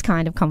 those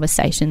kind of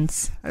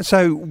conversations.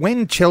 So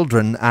when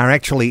children are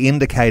actually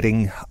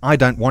indicating, I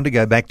don't want to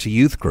go back to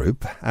youth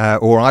group,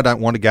 or I don't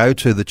want to go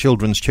to the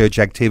children's church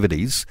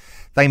activities,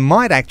 they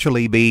might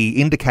actually be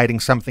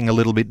indicating something a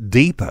little bit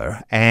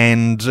deeper,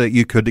 and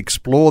you could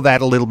explore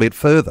that a little bit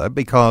further,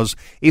 because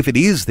if it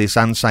is this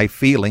unsafe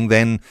feeling,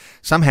 then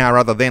somehow or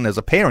other then as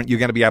a parent you're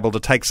going to be able to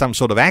take some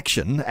sort of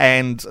action,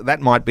 and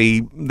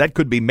that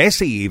could be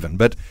messy even,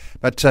 but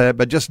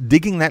just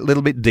digging that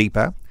little bit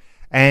deeper.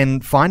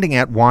 and finding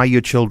out why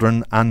your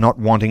children are not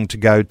wanting to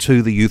go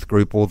to the youth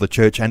group or the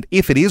church. And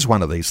if it is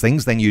one of these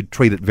things, then you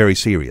treat it very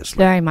seriously.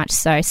 Very much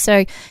so.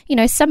 So,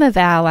 some of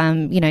our,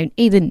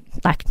 even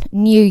like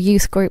new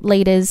youth group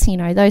leaders,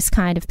 those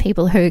kind of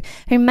people who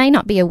may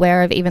not be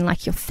aware of even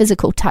like your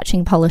physical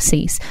touching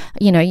policies.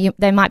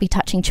 They might be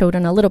touching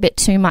children a little bit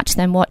too much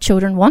than what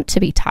children want to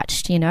be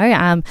touched,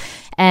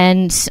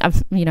 and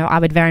I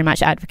would very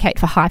much advocate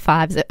for high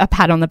fives, a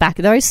pat on the back,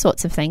 those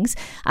sorts of things.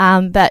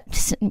 But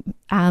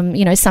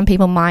some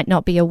people might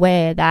not be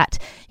aware that,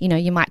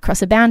 you might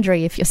cross a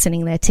boundary if you're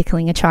sitting there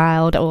tickling a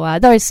child, or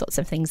those sorts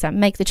of things that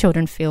make the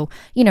children feel,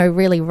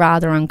 really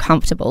rather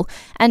uncomfortable.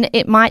 And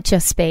it might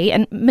just be,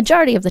 and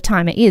majority of the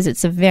time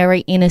it's a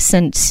very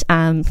innocent,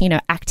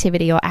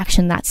 activity or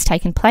action that's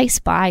taken place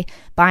by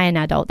an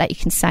adult that you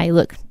can say,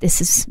 look, this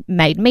has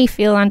made me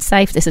feel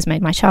unsafe. This has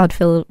made my child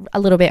feel a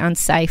little bit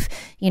unsafe.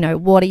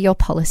 What are your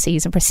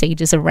policies and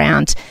procedures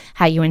around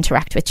how you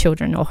interact with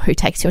children, or who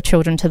takes your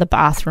children to the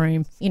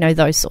bathroom,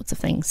 those sorts of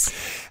things.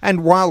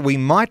 And while we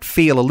might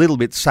feel a little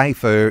bit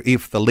safer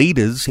if the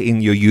leaders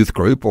in your youth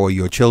group or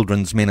your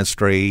children's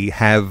ministry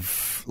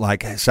have,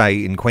 like,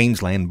 say, in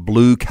Queensland,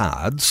 blue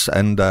cards,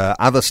 and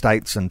other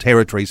states and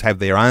territories have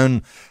their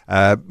own,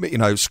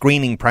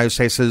 screening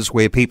processes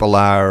where people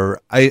are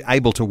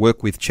able to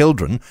work with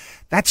children,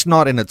 that's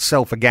not in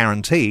itself a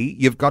guarantee.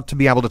 You've got to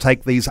be able to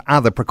take these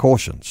other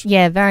precautions.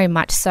 Yeah, very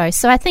much so.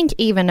 So I think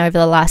even over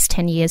the last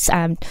 10 years,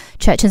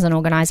 churches and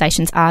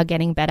organisations are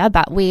getting better,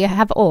 but we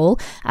have all,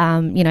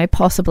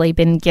 possibly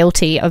been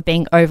guilty of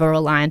being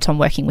over-reliant on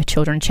working with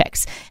children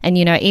checks. And,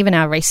 even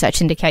our research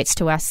indicates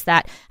to us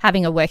that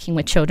having a working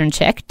with children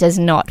check does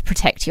not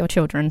protect your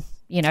children.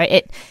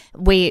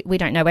 We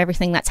don't know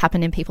everything that's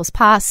happened in people's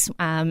past.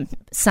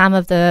 Some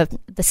of the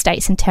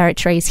states and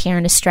territories here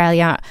in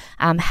Australia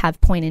have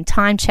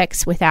point-in-time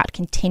checks without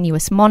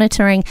continuous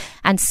monitoring,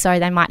 and so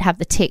they might have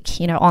the tick,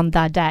 on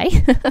the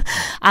day,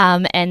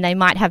 and they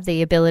might have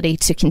the ability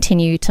to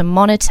continue to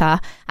monitor,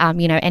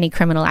 any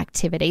criminal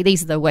activity.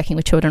 These are the working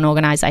with children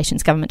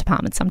organisations, government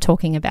departments I'm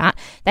talking about.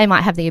 They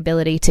might have the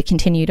ability to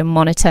continue to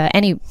monitor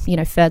any,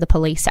 further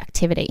police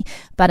activity.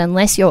 But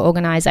unless your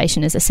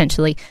organisation is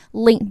essentially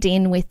linked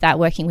in with that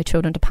working with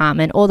children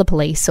department or the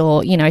police,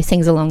 or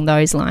things along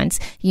those lines,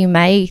 you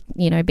may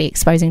be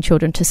exposing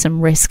children to some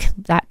risk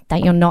that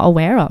you're not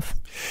aware of.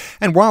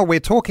 And while we're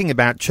talking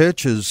about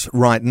churches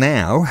right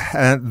now,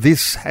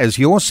 this, as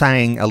you're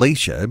saying,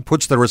 Alicia,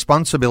 puts the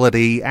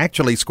responsibility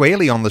actually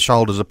squarely on the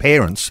shoulders of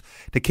parents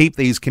to keep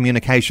these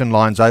communication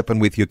lines open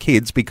with your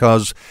kids,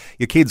 because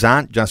your kids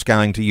aren't just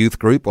going to youth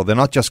group, or they're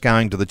not just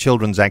going to the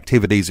children's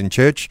activities in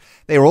church.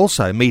 They're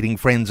also meeting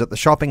friends at the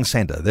shopping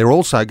centre. They're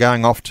also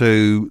going off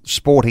to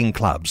sporting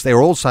clubs.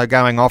 They're also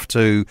going off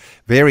to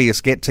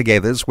various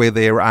get-togethers where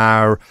there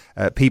are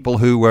people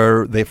who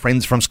were their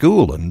friends from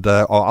school and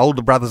or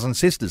older brothers and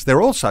sisters.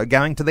 They're also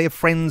going to their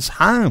friends'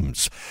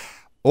 homes.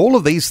 All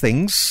of these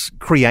things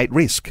create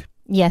risk.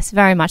 Yes,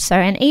 very much so.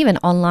 And even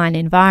online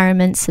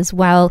environments as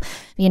well.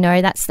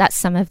 That's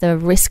some of the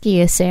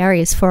riskiest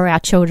areas for our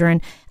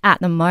children at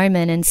the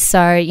moment. And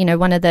so,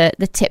 one of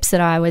the tips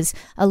that I was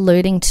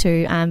alluding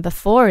to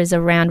before is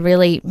around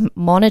really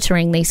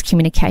monitoring these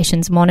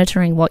communications,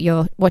 monitoring what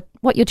your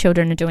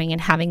children are doing, and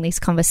having these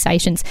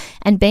conversations,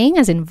 and being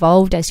as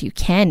involved as you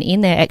can in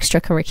their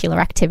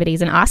extracurricular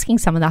activities, and asking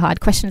some of the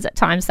hard questions at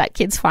times that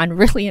kids find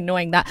really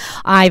annoying, that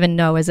I even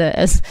know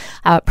as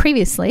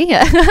previously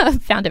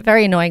found it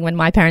very annoying when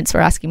my parents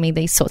were asking me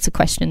these sorts of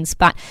questions.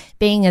 But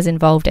being as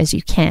involved as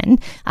you can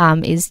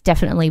is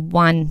definitely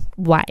one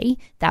way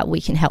that we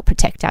can help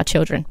protect our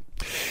children.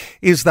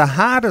 Is the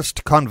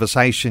hardest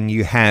conversation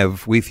you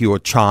have with your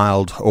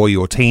child or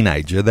your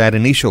teenager that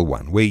initial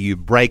one where you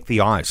break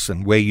the ice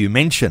and where you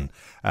mention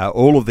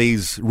all of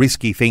these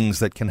risky things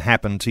that can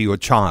happen to your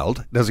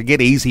child? Does it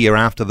get easier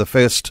after the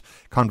first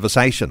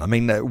conversation? I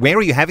mean, where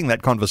are you having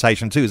that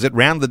conversation too? Is it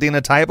round the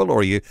dinner table, or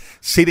are you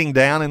sitting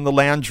down in the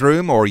lounge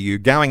room, or are you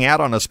going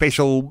out on a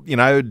special,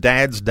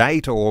 dad's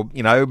date, or,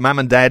 mum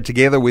and dad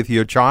together with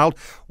your child?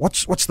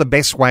 What's the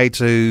best way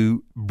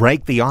to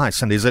break the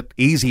ice, and is it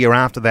easier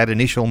after that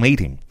initial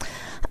meeting?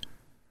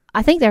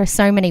 I think there are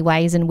so many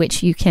ways in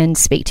which you can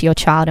speak to your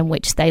child in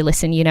which they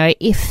listen.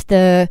 If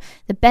the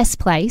best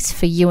place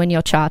for you and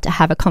your child to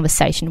have a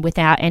conversation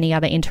without any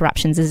other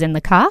interruptions is in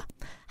the car,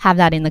 have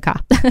that in the car.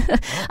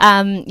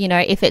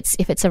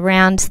 If it's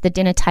around the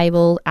dinner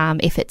table,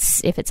 if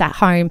it's at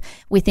home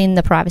within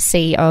the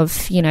privacy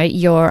of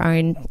your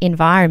own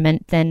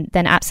environment, then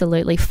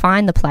absolutely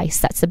find the place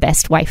that's the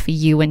best way for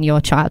you and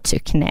your child to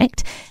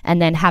connect,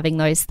 and then having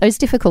those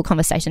difficult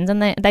conversations,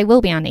 and they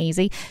will be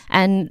uneasy.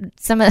 And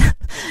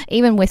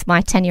even with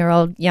my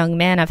 10-year-old young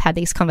man, I've had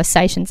these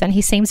conversations, and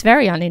he seems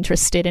very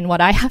uninterested in what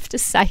I have to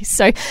say.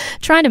 So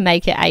trying to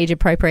make it age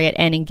appropriate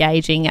and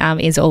engaging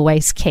is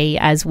always key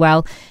as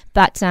well.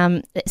 But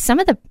some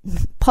of the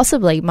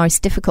possibly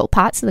most difficult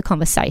parts of the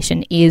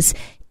conversation is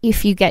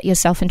if you get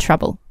yourself in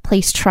trouble.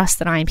 please trust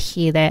that I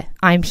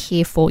am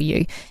here for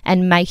you,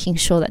 and making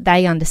sure that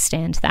they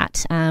understand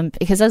that.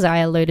 Because as I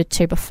alluded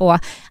to before,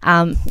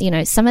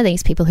 some of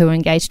these people who are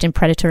engaged in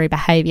predatory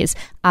behaviours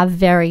are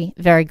very,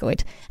 very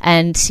good.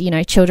 And,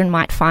 children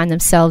might find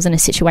themselves in a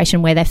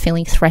situation where they're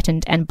feeling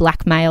threatened and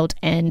blackmailed,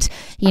 and,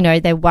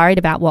 they're worried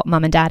about what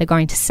mum and dad are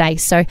going to say.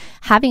 So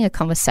having a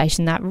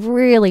conversation that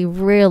really,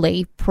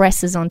 really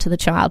presses onto the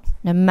child,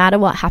 no matter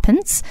what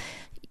happens,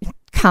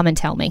 come and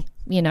tell me.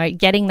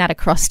 Getting that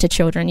across to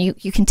children,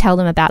 you can tell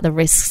them about the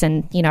risks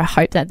and,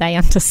 hope that they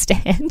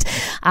understand.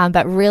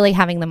 But really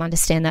having them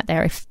understand that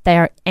if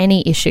there are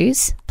any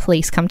issues,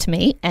 please come to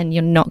me and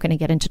you're not going to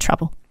get into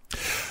trouble.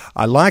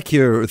 I like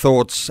your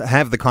thoughts.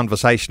 Have the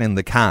conversation in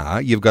the car.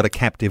 You've got a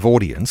captive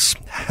audience.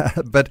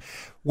 But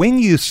when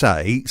you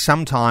say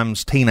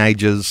sometimes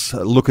teenagers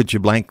look at you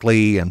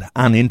blankly and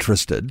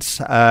uninterested,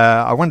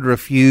 I wonder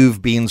if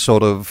you've been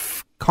sort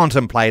of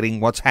contemplating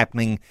what's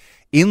happening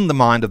in the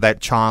mind of that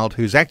child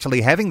who's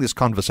actually having this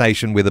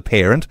conversation with a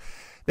parent.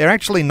 They're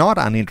actually not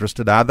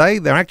uninterested, are they?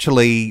 They're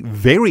actually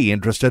very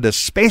interested,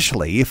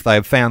 especially if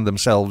they've found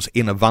themselves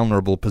in a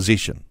vulnerable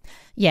position.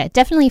 Yeah,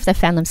 definitely if they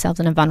found themselves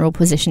in a vulnerable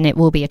position, it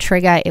will be a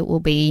trigger. It will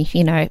be,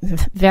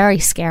 very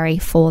scary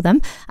for them.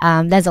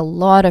 There's a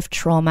lot of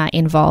trauma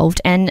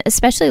involved, and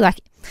especially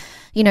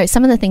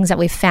some of the things that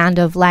we've found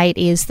of late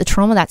is the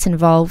trauma that's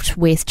involved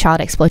with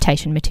child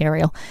exploitation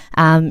material.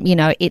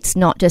 It's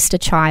not just a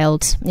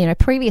child,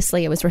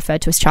 previously it was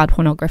referred to as child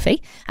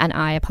pornography, and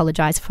I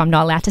apologise if I'm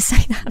not allowed to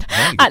say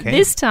that at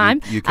this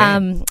time. You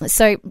can.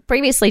 So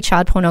previously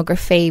child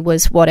pornography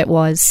was what it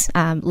was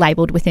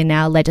labelled within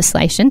our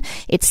legislation.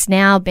 It's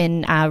now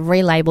been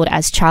relabelled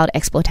as child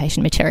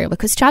exploitation material,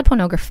 because child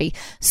pornography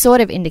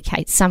sort of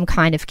indicates some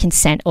kind of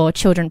consent or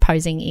children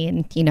posing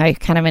in,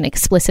 kind of an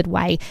explicit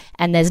way,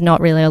 and there's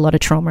not really a lot of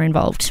trauma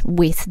involved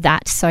with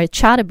that. So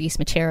child abuse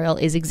material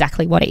is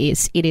exactly what it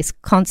is. It is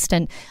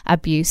constant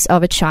abuse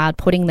of a child,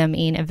 putting them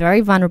in a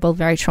very vulnerable,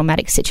 very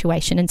traumatic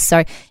situation. And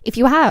so if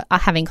you are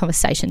having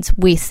conversations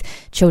with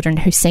children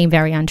who seem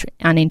very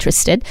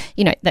uninterested,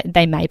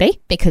 they may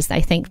be because they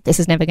think this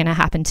is never going to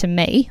happen to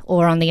me,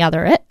 or on the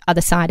other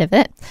side of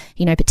it,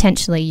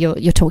 potentially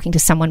you're talking to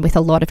someone with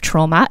a lot of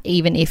trauma,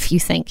 even if you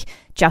think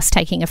just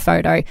taking a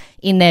photo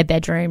in their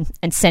bedroom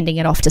and sending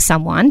it off to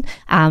someone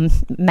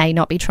may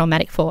not be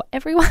traumatic for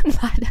everyone,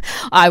 but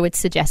I would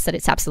suggest that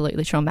it's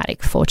absolutely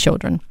traumatic for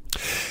children.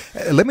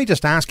 Let me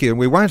just ask you, and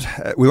we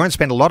won't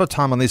spend a lot of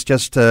time on this,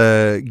 just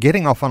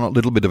getting off on a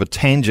little bit of a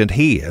tangent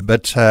here,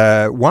 but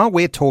while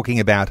we're talking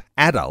about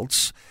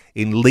adults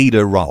in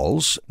leader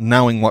roles,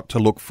 knowing what to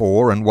look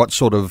for and what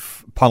sort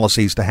of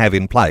policies to have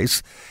in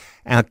place,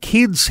 our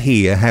kids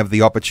here have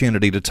the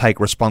opportunity to take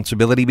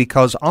responsibility,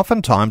 because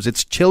oftentimes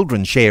it's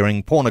children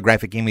sharing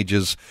pornographic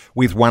images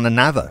with one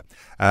another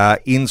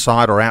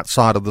inside or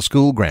outside of the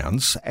school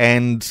grounds.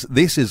 And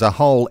this is a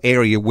whole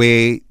area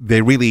where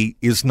there really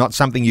is not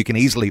something you can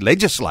easily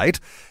legislate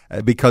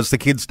because the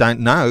kids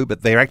don't know,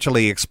 but they're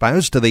actually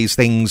exposed to these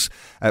things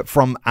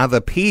from other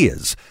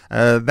peers.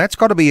 That's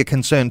got to be a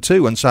concern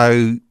too. And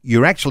so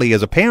you're actually,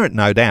 as a parent,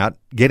 no doubt,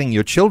 getting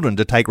your children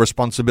to take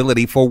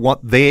responsibility for what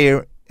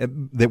they're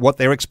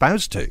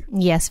exposed to.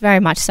 Yes, very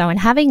much so. And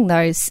having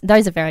those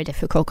are very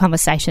difficult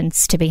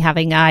conversations to be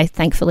having. I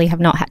thankfully have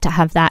not had to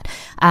have that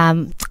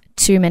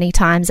too many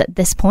times at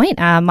this point.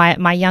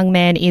 My young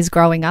man is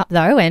growing up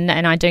though, and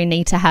I do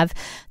need to have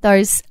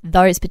those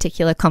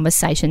particular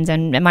conversations.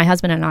 And my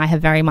husband and I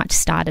have very much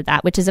started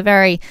that, which is a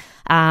very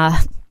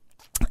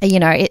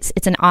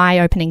it's an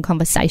eye-opening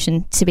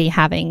conversation to be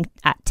having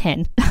at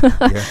 10.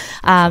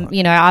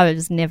 I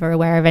was never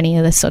aware of any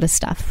of this sort of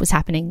stuff was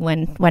happening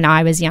when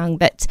I was young,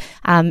 but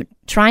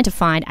trying to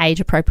find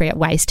age-appropriate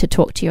ways to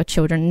talk to your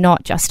children,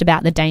 not just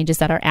about the dangers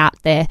that are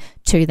out there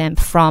to them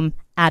from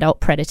adult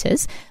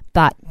predators,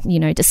 but,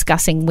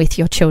 discussing with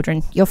your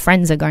children, your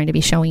friends are going to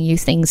be showing you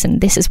things, and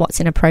this is what's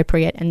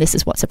inappropriate and this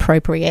is what's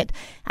appropriate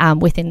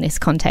within this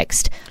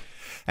context.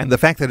 And the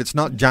fact that it's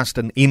not just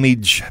an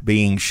image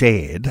being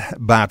shared,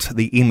 but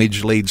the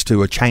image leads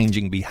to a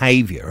changing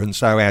behaviour. And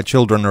so our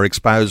children are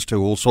exposed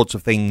to all sorts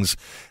of things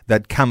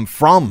that come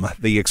from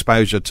the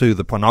exposure to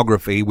the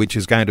pornography, which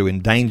is going to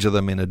endanger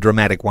them in a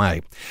dramatic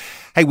way.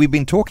 Hey, we've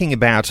been talking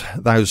about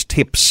those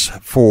tips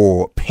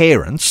for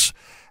parents.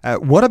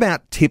 What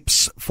about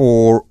tips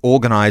for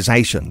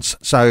organisations?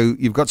 So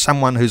you've got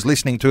someone who's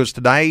listening to us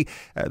today.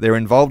 They're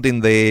involved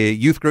in their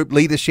youth group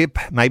leadership.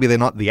 Maybe they're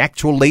not the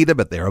actual leader,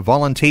 but they're a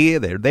volunteer.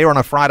 They're there on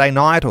a Friday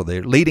night, or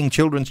they're leading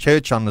children's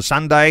church on a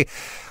Sunday.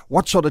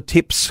 What sort of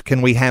tips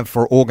can we have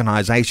for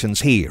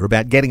organisations here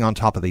about getting on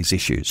top of these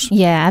issues?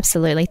 Yeah,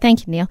 absolutely.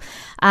 Thank you, Neil.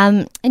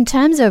 In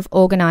terms of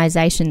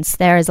organisations,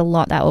 there is a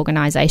lot that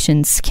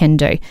organisations can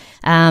do.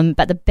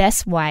 But the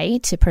best way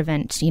to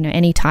prevent,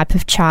 any type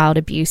of child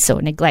abuse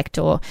or neglect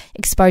or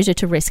exposure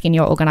to risk in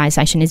your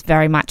organisation is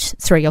very much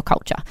through your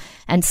culture.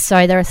 And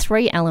so there are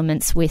three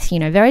elements with,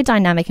 very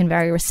dynamic and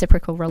very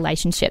reciprocal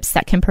relationships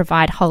that can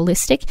provide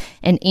holistic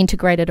and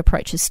integrated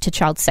approaches to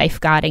child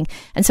safeguarding.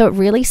 And so it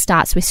really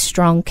starts with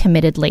strong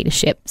committed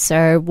leadership.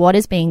 So what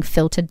is being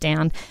filtered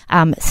down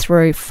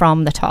through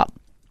from the top?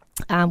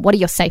 What are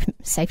your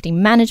safety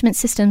management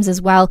systems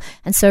as well?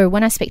 And so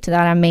when I speak to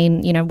that, I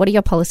mean, what are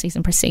your policies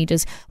and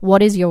procedures?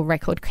 What is your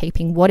record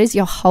keeping? What is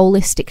your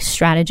holistic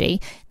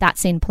strategy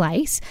that's in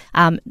place?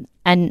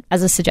 And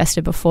as I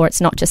suggested before,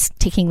 it's not just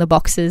ticking the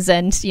boxes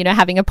and,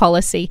 having a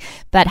policy,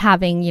 but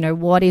having,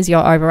 what is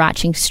your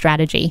overarching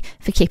strategy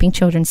for keeping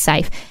children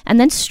safe? And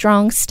then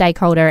strong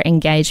stakeholder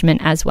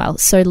engagement as well.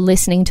 So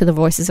listening to the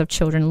voices of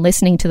children,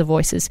 listening to the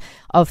voices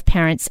of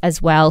parents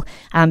as well,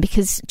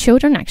 because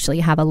children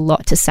actually have a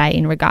lot to say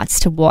in regards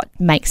to what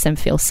makes them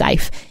feel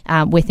safe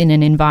within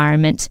an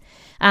environment.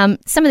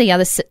 Some of the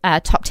other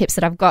top tips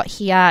that I've got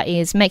here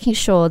is making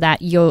sure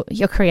that you're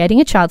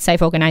creating a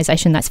child-safe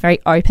organisation that's very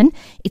open,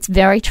 it's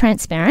very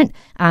transparent,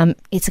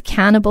 it's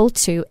accountable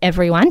to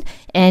everyone,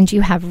 and you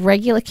have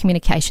regular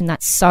communication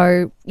that's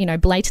so,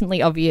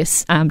 blatantly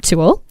obvious to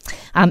all.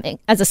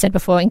 As I said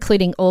before,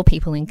 including all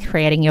people in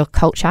creating your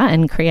culture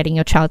and creating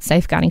your child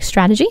safeguarding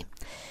strategy.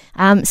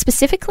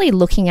 Specifically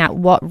looking at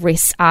what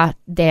risks are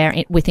there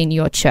within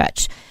your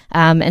church.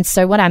 And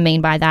so what I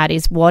mean by that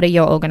is, what are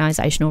your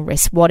organisational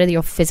risks? What are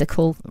your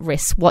physical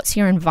risks? What's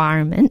your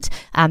environment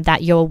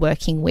that you're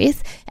working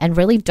with? And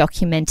really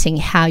documenting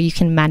how you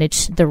can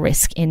manage the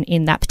risk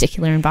in that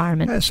particular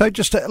environment. So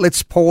just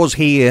let's pause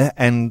here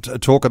and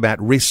talk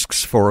about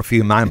risks for a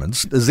few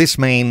moments. Does this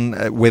mean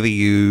whether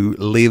you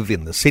live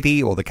in the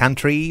city or the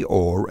country,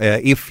 or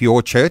if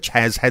your church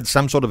has had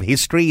some sort of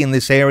history in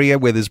this area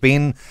where there's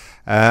been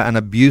an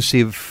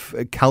abusive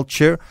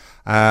culture,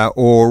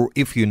 or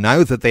if you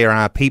know that there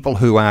are people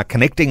who are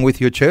connecting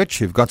with your church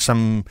who've got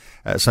some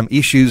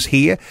issues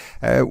here?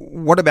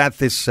 What about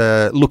this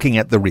looking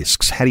at the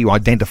risks? How do you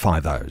identify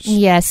those?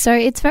 Yeah, so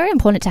it's very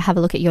important to have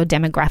a look at your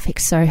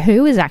demographics. So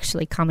who is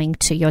actually coming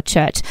to your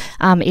church?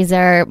 Is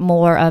there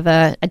more of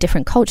a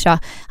different culture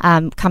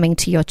coming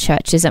to your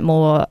church? Is it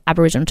more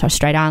Aboriginal Torres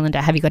Strait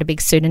Islander? Have you got a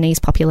big Sudanese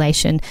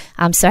population?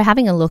 So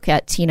having a look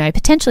at,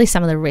 potentially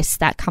some of the risks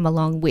that come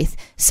along with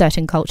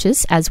certain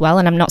cultures as well.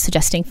 And I'm not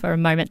suggesting for a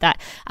moment that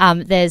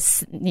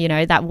there's,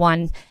 that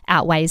one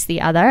outweighs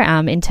the other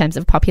in terms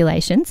of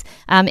populations.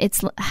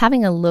 It's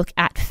having a look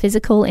at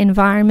physical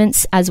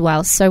environments as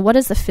well. So what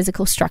is the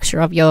physical structure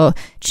of your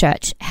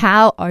church?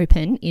 How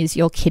open is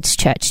your kids'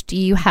 church? Do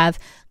you have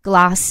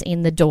glass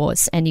in the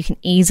doors and you can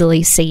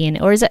easily see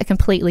in, or is it a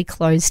completely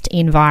closed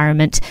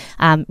environment?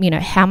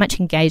 How much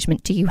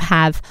engagement do you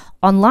have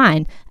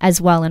online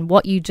as well? And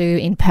what you do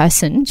in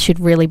person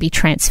should really be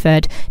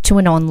transferred to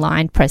an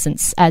online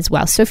presence as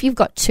well. So if you've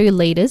got two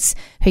leaders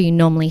who you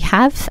normally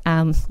have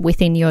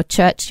within your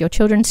church, your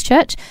children's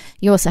church,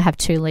 you also have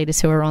two leaders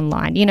who are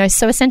online.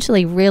 So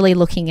essentially really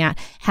looking at,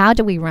 how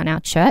do we run our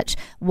church?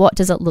 What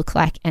does it look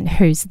like and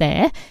who's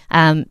there?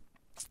 And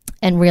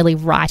really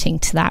writing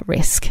to that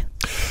risk.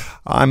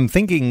 I'm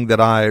thinking that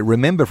I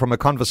remember from a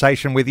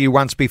conversation with you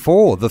once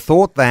before the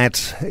thought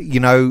that,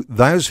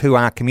 those who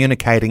are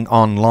communicating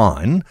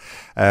online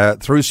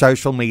through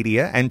social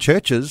media, and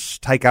churches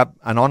take up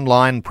an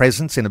online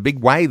presence in a big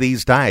way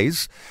these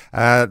days,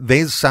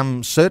 there's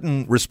some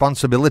certain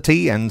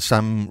responsibility and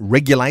some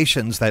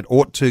regulations that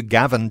ought to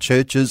govern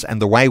churches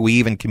and the way we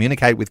even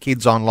communicate with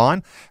kids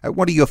online.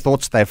 What are your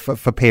thoughts there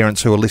for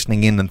parents who are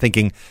listening in and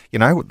thinking,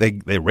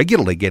 they're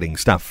regularly getting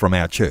stuff from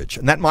our church,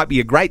 and that might be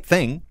a great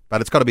thing, but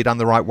it's got to be done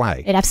the right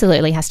way. It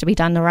absolutely has to be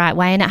done the right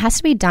way, and it has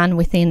to be done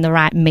within the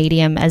right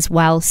medium as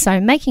well.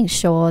 So making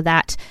sure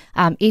that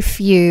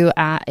if your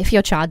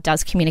child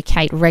does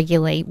communicate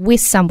regularly with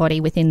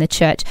somebody within the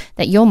church,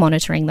 that you're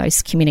monitoring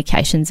those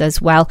communications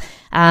as well.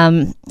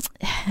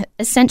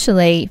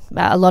 Essentially,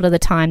 a lot of the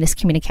time this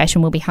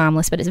communication will be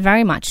harmless, but it's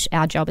very much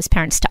our job as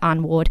parents to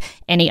unward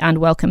any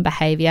unwelcome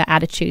behaviour,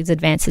 attitudes,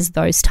 advances,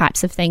 those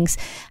types of things.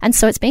 And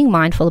so it's being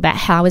mindful about,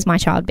 how is my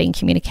child being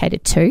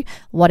communicated to?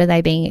 What are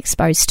they being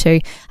exposed to?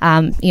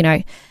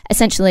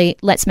 Essentially,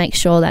 let's make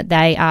sure that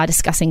they are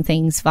discussing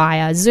things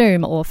via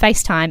Zoom or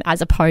FaceTime as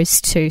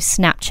opposed to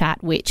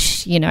Snapchat,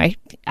 which,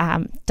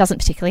 doesn't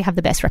particularly have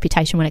the best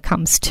reputation when it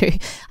comes to,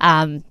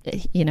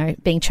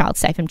 being child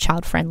safe and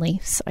child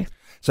friendly.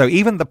 So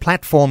even the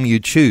platform you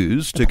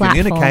choose to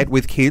communicate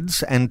with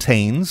kids and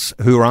teens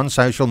who are on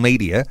social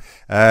media,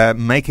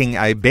 making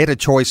a better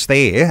choice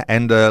there,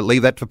 and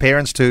leave that for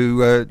parents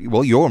to,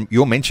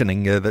 you're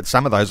mentioning that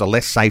some of those are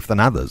less safe than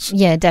others.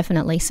 Yeah,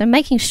 definitely. So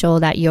making sure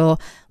that you're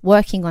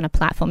working on a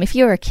platform. If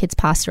you're a kids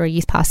pastor or a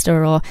youth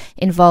pastor or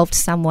involved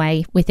some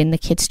way within the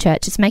kids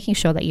church, it's making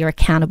sure that you're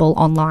accountable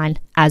online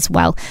as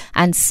well.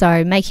 And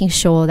so making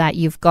sure that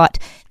you've got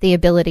the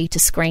ability to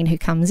screen who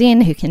comes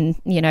in, who can,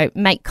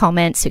 make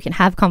comments, who can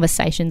have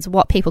conversations,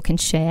 what people can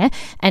share,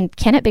 and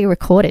can it be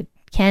recorded?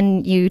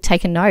 Can you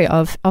take a note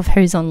of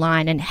who's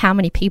online and how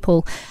many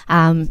people,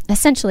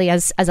 essentially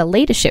as a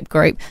leadership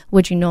group,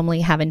 would you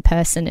normally have in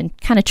person, and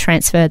kind of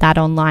transfer that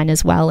online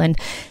as well? And,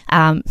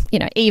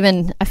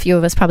 even a few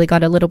of us probably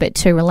got a little bit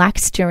too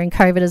relaxed during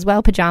COVID as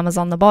well. Pajamas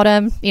on the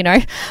bottom,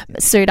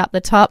 suit up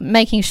the top,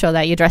 making sure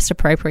that you're dressed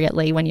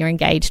appropriately when you're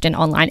engaged in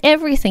online.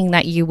 Everything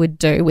that you would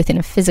do within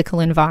a physical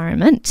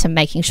environment to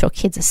making sure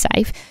kids are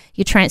safe,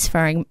 you're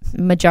transferring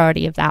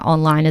majority of that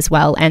online as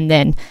well, and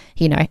then,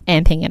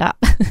 amping it up.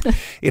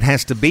 It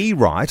has to be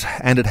right,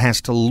 and it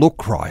has to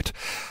look right.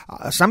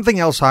 Something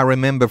else I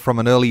remember from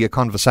an earlier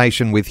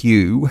conversation with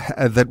you,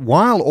 that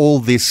while all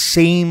this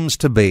seems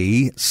to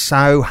be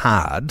so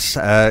hard,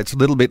 it's a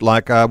little bit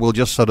like we'll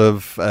just sort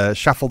of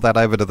shuffle that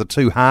over to the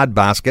too hard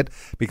basket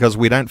because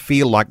we don't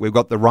feel like we've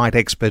got the right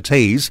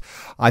expertise.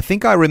 I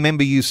think I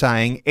remember you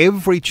saying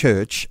every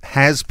church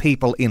has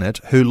people in it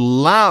who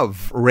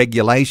love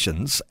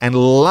regulations and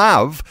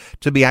love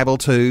to be able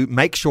to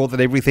make sure that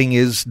everything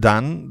is done,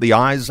 the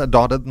I's are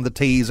dotted and the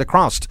T's are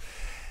crossed.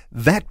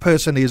 That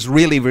person is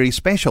really, very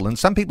special. And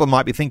some people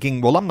might be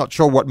thinking, well, I'm not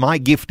sure what my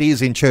gift is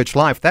in church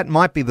life. That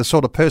might be the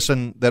sort of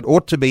person that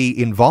ought to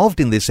be involved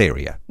in this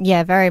area.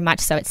 Yeah, very much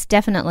so. It's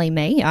definitely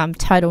me. I'm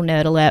total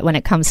nerd alert when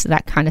it comes to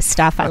that kind of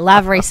stuff. I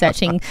love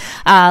researching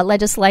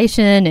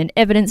legislation and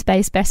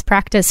evidence-based best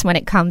practice when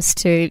it comes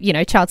to,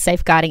 child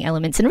safeguarding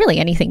elements and really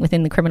anything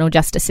within the criminal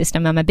justice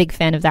system. I'm a big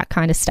fan of that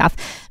kind of stuff.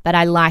 But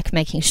I like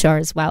making sure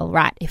as well,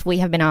 right, if we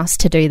have been asked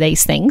to do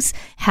these things,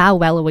 how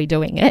well are we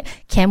doing it?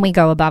 Can we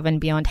go above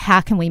and beyond? How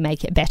can we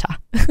make it better?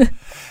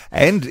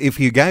 And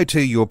if you go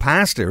to your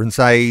pastor and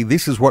say,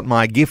 this is what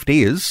my gift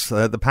is,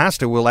 the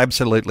pastor will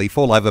absolutely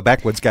fall over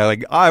backwards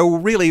going, I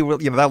really will,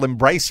 they'll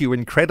embrace you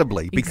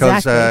incredibly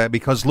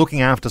because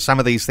looking after some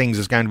of these things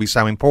is going to be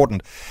so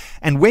important.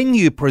 And when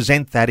you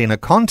present that in a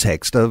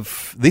context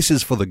of this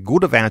is for the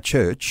good of our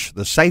church,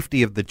 the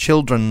safety of the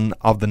children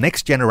of the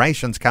next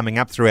generations coming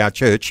up through our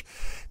church,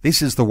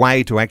 this is the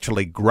way to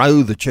actually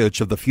grow the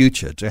church of the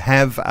future, to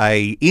have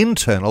an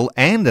internal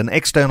and an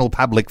external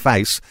public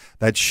face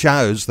that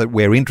shows that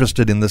we're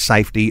interested in the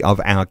safety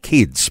of our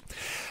kids.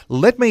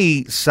 Let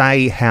me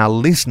say how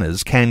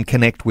listeners can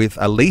connect with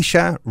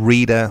Alicia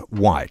Reader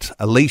White.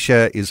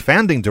 Alicia is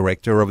founding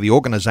director of the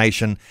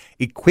organisation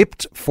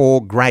Equipped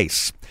for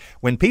Grace.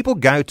 When people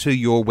go to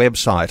your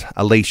website,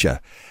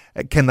 Alicia,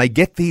 can they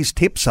get these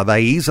tips? Are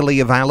they easily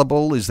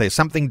available? Is there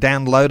something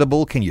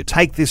downloadable? Can you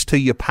take this to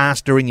your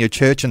pastor in your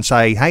church and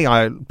say, hey,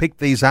 I picked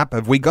these up.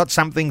 Have we got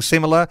something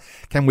similar?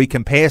 Can we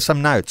compare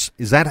some notes?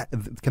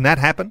 Can that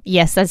happen?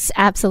 Yes, that's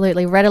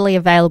absolutely readily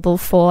available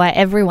for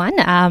everyone.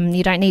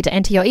 You don't need to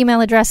enter your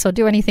email address or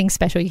do anything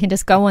special. You can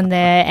just go on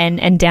there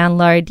and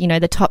download,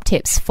 the top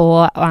tips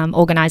for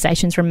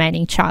organisations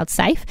remaining child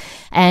safe.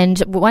 And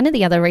one of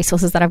the other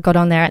resources that I've got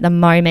on there at the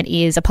moment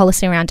is a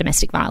policy around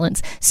domestic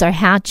violence. So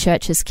how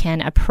churches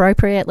can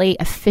appropriately,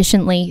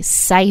 efficiently,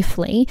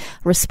 safely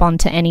respond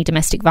to any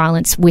domestic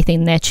violence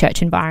within their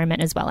church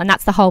environment as well. And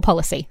that's the whole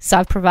policy. So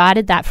I've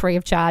provided that free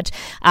of charge.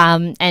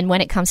 And when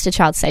it comes to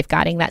child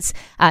safeguarding, that's,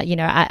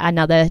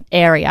 another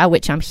area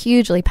which I'm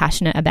hugely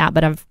passionate about,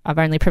 but I've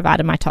only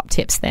provided my top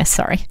tips there.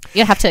 Sorry.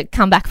 You'll have to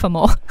come back for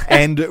more.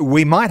 And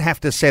we might have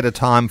to set a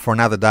time for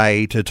another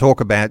day to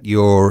talk about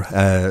your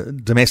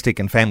domestic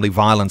and family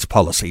violence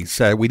policies.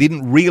 So we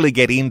didn't really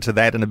get into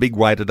that in a big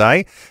way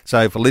today.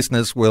 So for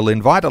listeners, we'll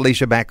invite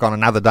Alicia back on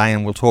another day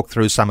and we'll talk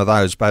through some of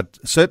those. But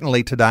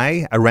certainly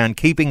today, around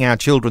keeping our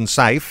children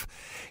safe,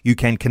 you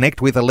can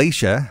connect with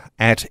Alicia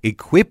at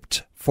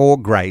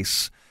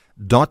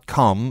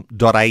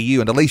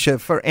equippedforgrace.com.au. And Alicia,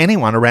 for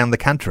anyone around the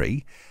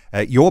country,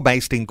 you're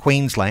based in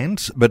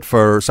Queensland, but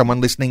for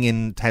someone listening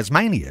in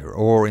Tasmania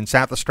or in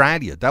South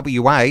Australia,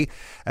 WA,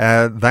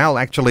 they'll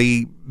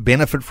actually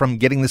benefit from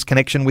getting this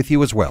connection with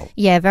you as well.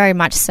 Yeah, very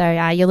much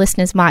so. Your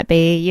listeners might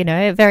be,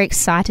 very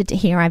excited to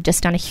hear I've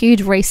just done a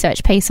huge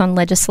research piece on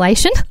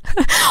legislation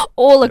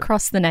all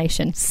across the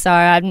nation. So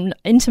I'm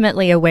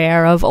intimately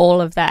aware of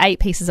all of the 8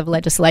 pieces of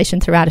legislation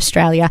throughout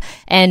Australia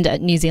and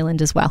New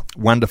Zealand as well.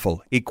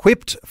 Wonderful.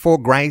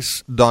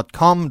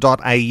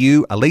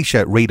 Equippedforgrace.com.au.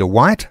 Alicia Reader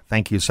White,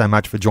 thank you so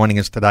much for joining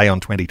us today on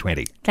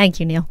 2020. Thank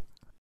you, Neil.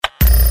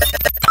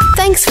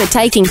 Thanks for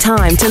taking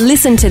time to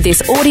listen to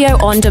this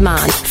audio on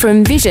demand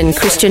from Vision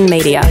Christian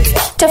Media.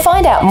 To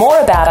find out more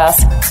about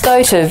us,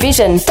 go to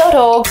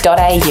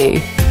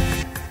vision.org.au.